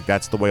 Seems like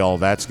that's the way all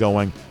that's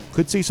going.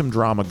 Could see some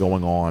drama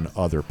going on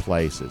other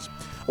places.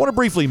 I want to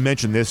briefly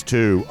mention this,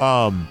 too.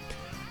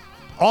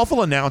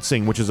 Awful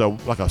Announcing, which is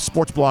like a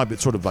sports blog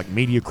that's sort of like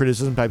media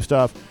criticism type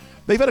stuff,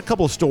 they've had a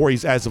couple of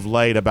stories as of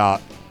late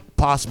about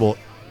possible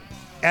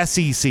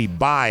SEC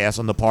bias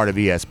on the part of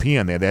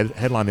ESPN. They had a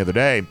headline the other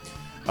day,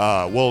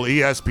 will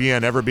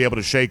ESPN ever be able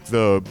to shake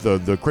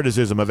the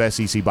criticism of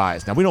SEC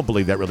bias? Now, we don't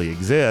believe that really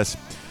exists,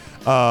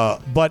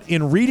 but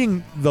in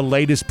reading the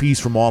latest piece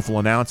from Awful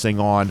Announcing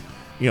on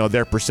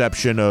their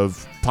perception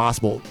of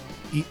possible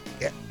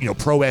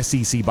pro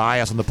SEC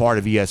bias on the part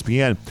of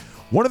ESPN,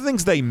 one of the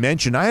things they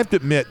mentioned, I have to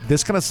admit,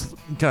 this kind of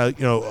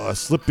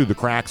slipped through the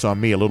cracks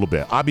on me a little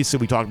bit. Obviously,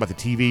 we talked about the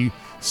TV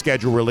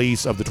schedule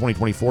release of the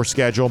 2024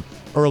 schedule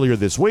earlier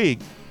this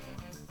week.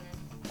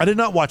 I did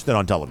not watch that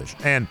on television,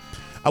 and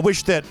I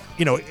wish that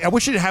I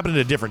wish it happened at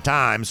a different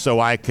time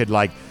so I could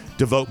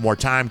devote more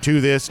time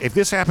to this. If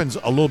this happens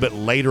a little bit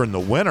later in the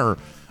winter,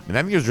 I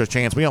think there's a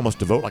chance we almost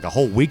devote a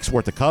whole week's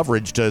worth of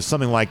coverage to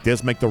something like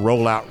this, make the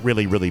rollout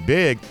really, really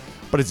big.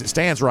 But as it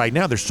stands right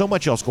now, there's so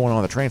much else going on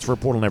in the transfer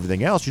portal and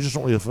everything else, you just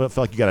don't really feel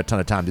like you got a ton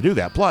of time to do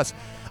that. Plus,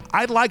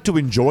 I'd like to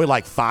enjoy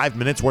 5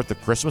 minutes worth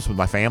of Christmas with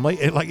my family.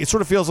 It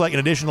sort of feels like, in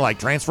addition to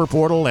transfer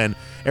portal and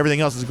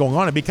everything else that's going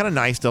on, it'd be kind of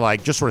nice to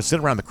just sort of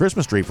sit around the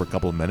Christmas tree for a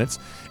couple of minutes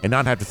and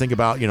not have to think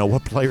about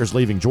what players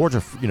leaving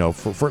Georgia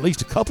for at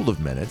least a couple of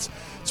minutes.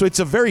 So it's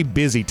a very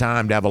busy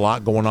time to have a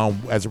lot going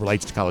on as it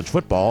relates to college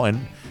football,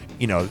 and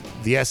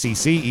the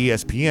SEC,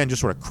 ESPN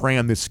just sort of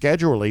crammed this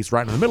schedule release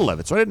right in the middle of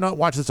it. So I did not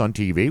watch this on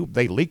TV.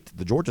 They leaked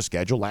the Georgia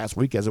schedule last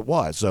week as it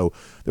was. So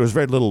there was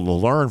very little to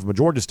learn from a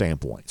Georgia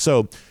standpoint.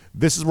 So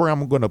this is where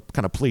I'm going to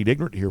kind of plead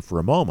ignorant here for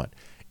a moment.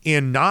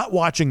 In not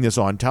watching this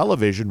on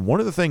television, one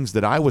of the things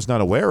that I was not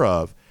aware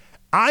of,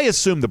 I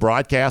assumed the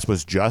broadcast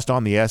was just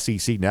on the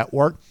SEC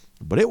network,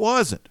 but it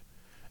wasn't.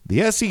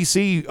 The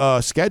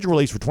SEC schedule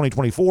release for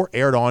 2024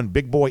 aired on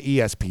Big Boy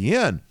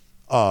ESPN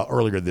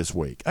earlier this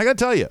week. I got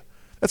to tell you,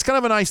 that's kind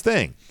of a nice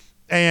thing.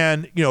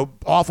 And,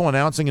 Awful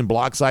Announcing and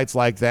blog sites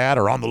like that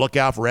are on the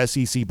lookout for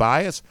SEC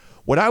bias.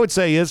 What I would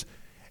say is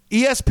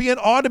ESPN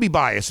ought to be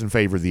biased in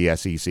favor of the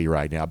SEC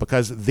right now,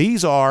 because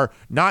these are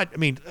not,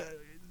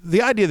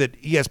 the idea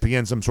that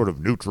ESPN's some sort of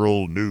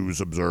neutral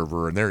news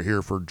observer and they're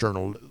here for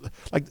journal,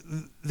 like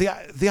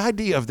the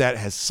idea of that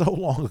has so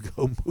long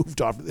ago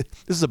moved off. This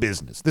is a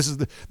business. This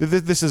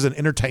is an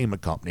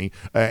entertainment company,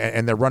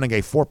 and they're running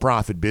a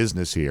for-profit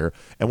business here.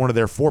 And one of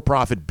their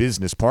for-profit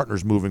business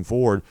partners moving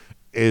forward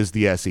is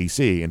the SEC.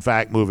 In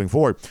fact, moving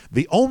forward,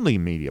 the only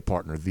media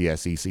partner the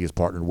SEC is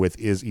partnered with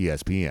is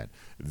ESPN.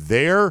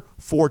 Their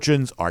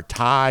fortunes are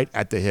tied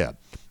at the hip.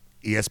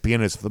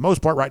 ESPN is, for the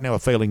most part, right now a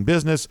failing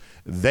business.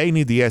 They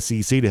need the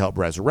SEC to help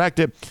resurrect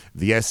it.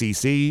 The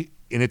SEC,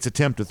 in its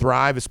attempt to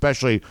thrive,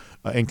 especially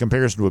in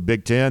comparison to a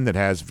Big Ten that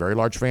has very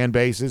large fan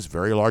bases,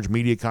 very large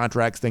media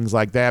contracts, things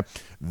like that,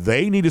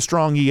 they need a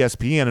strong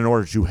ESPN in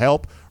order to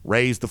help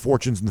raise the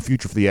fortunes in the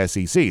future for the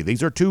SEC.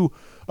 These are two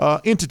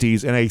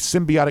entities in a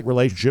symbiotic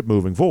relationship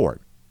moving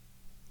forward.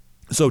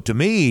 So to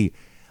me,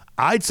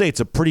 I'd say it's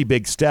a pretty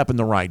big step in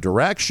the right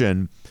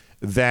direction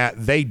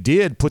that they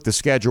did put the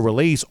schedule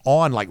release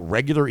on like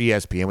regular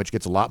ESPN, which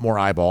gets a lot more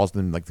eyeballs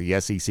than like the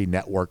SEC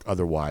network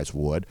otherwise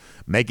would.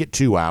 Make it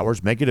 2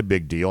 hours, make it a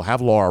big deal,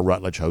 have Laura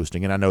Rutledge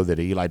hosting. And I know that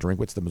Eli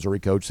Drinkwitz, the Missouri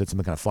coach, said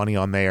something kind of funny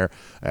on there.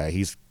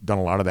 He's done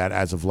a lot of that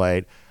as of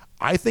late.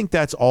 I think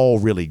that's all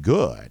really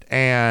good.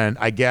 And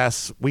I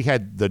guess we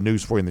had the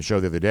news for you in the show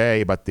the other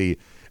day about the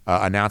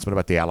announcement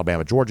about the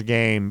Alabama-Georgia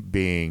game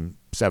being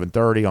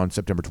 7:30 on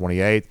September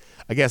 28th.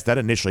 I guess that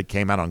initially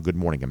came out on Good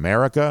Morning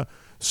America.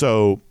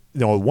 So,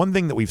 one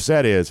thing that we've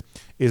said is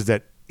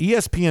that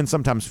ESPN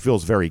sometimes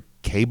feels very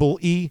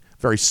cable-y,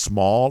 very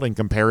small in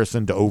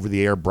comparison to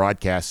over-the-air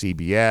broadcast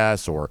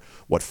CBS or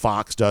what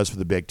Fox does for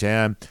the Big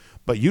Ten.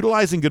 But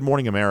utilizing Good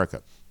Morning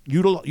America,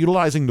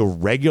 utilizing the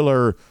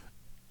regular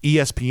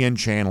ESPN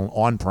channel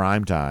on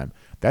primetime,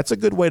 that's a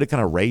good way to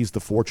kind of raise the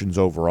fortunes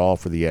overall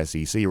for the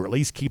SEC, or at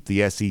least keep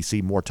the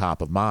SEC more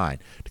top of mind,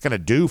 to kind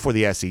of do for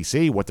the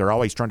SEC what they're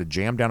always trying to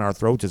jam down our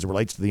throats as it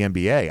relates to the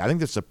NBA. I think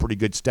this is a pretty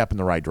good step in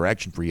the right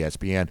direction for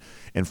ESPN,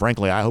 and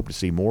frankly, I hope to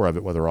see more of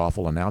it, whether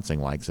Awful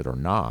Announcing likes it or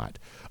not.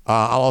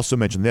 I'll also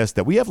mention this,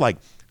 that we have like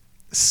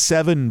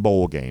 7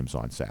 bowl games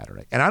on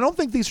Saturday, and I don't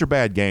think these are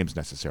bad games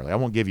necessarily. I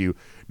won't give you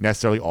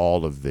necessarily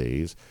all of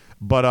these.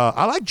 But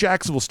I like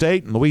Jacksonville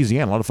State and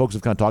Louisiana. A lot of folks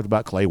have kind of talked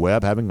about Clay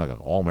Webb having like an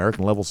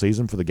All-American level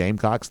season for the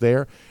Gamecocks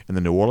there in the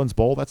New Orleans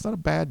Bowl. That's not a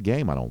bad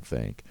game, I don't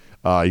think.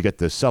 You get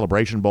the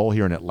Celebration Bowl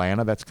here in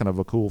Atlanta. That's kind of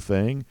a cool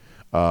thing.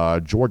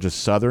 Georgia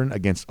Southern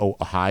against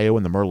Ohio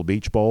in the Myrtle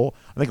Beach Bowl.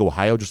 I think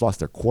Ohio just lost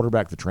their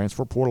quarterback to the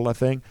transfer portal, I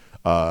think.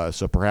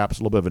 So perhaps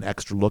a little bit of an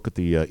extra look at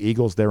the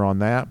Eagles there on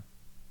that.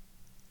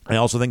 I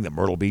also think that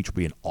Myrtle Beach would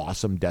be an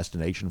awesome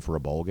destination for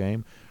a bowl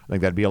game. I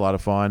think that'd be a lot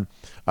of fun.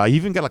 You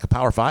even got like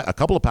a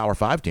couple of Power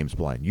 5 teams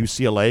playing.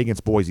 UCLA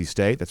against Boise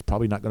State. That's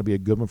probably not going to be a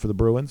good one for the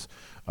Bruins.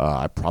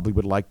 I probably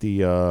would like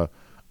the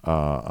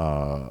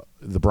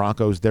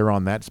Broncos there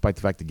on that, despite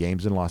the fact the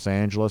game's in Los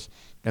Angeles.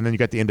 And then you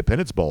got the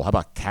Independence Bowl. How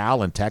about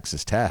Cal and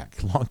Texas Tech?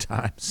 Long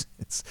time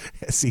since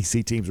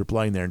SEC teams were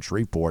playing there in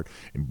Shreveport,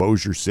 in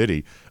Bossier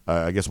City.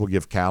 I guess we'll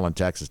give Cal and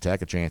Texas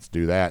Tech a chance to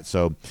do that.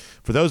 So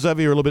for those of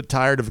you who are a little bit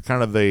tired of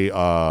kind of the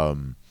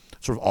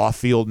sort of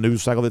off-field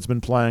news cycle that's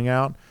been playing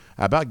out,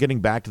 how about getting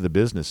back to the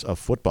business of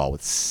football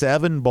with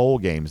 7 bowl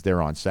games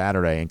there on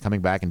Saturday and coming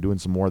back and doing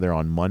some more there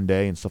on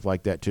Monday and stuff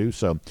like that too.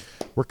 So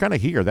we're kind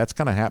of here. That's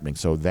kind of happening.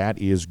 So that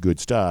is good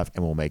stuff,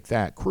 and we'll make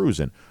that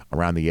cruising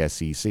around the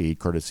SEC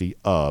courtesy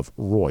of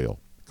Royal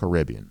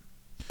Caribbean.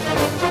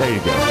 There you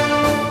go.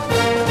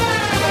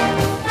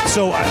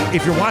 So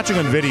if you're watching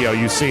on video,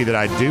 you see that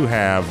I do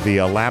have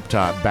the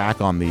laptop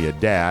back on the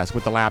desk.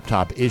 With the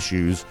laptop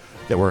issues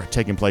that were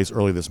taking place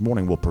early this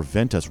morning will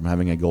prevent us from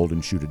having a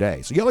golden shoe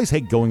today. So you always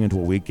hate going into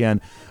a weekend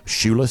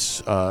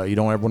shoeless. You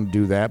don't ever want to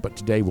do that, but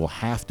today will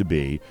have to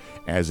be,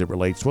 as it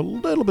relates to a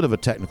little bit of a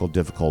technical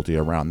difficulty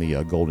around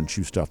the golden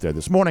shoe stuff there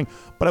this morning.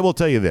 But I will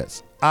tell you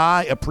this.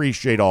 I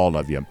appreciate all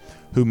of you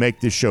who make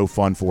this show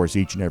fun for us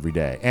each and every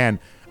day. And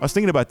I was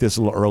thinking about this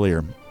a little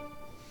earlier.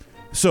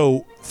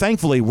 So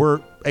thankfully,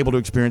 we're able to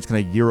experience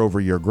kind of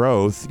year-over-year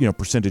growth,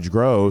 percentage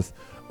growth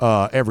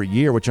every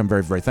year, which I'm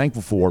very, very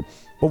thankful for.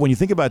 But when you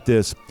think about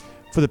this,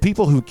 for the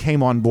people who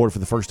came on board for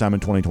the first time in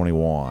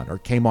 2021 or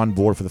came on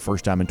board for the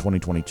first time in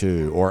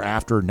 2022 or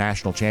after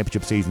national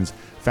championship seasons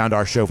found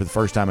our show for the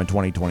first time in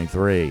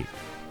 2023,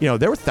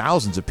 there were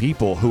thousands of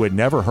people who had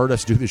never heard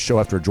us do this show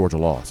after a Georgia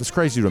loss. It's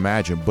crazy to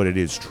imagine, but it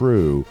is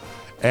true.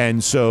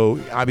 And so,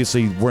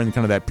 obviously, we're in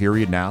kind of that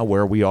period now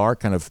where we are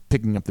kind of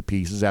picking up the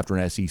pieces after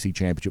an SEC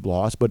championship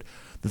loss. But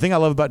the thing I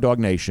love about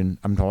DawgNation,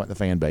 I'm talking about the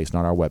fan base,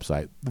 not our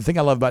website. The thing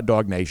I love about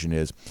DawgNation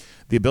is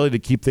the ability to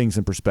keep things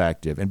in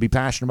perspective and be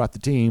passionate about the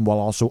team while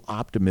also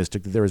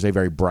optimistic that there is a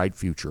very bright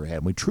future ahead.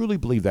 And we truly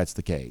believe that's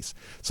the case.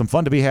 Some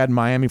fun to be had in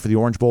Miami for the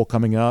Orange Bowl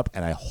coming up,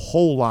 and a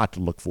whole lot to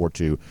look forward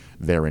to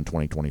there in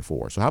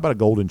 2024. So how about a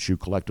golden shoe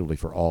collectively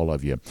for all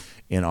of you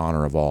in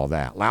honor of all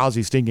that?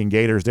 Lousy, stinking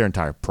Gators, their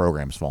entire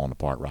program's falling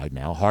apart. part right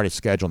now. Hardest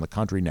schedule in the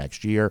country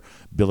next year.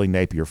 Billy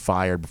Napier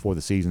fired before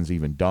the season's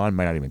even done.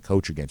 May not even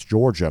coach against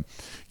Georgia.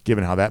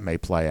 Given how that may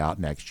play out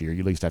next year, you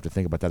at least have to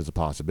think about that as a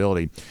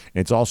possibility.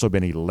 And it's also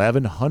been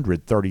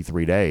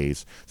 1,133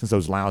 days since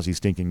those lousy,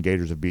 stinking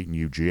Gators have beaten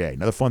UGA.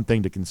 Another fun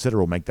thing to consider.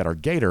 We'll make that our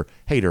Gator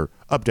Hater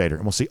Updater.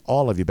 And we'll see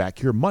all of you back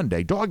here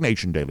Monday.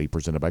 DawgNation Daily,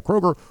 presented by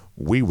Kroger.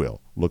 We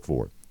will look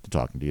forward to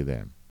talking to you then.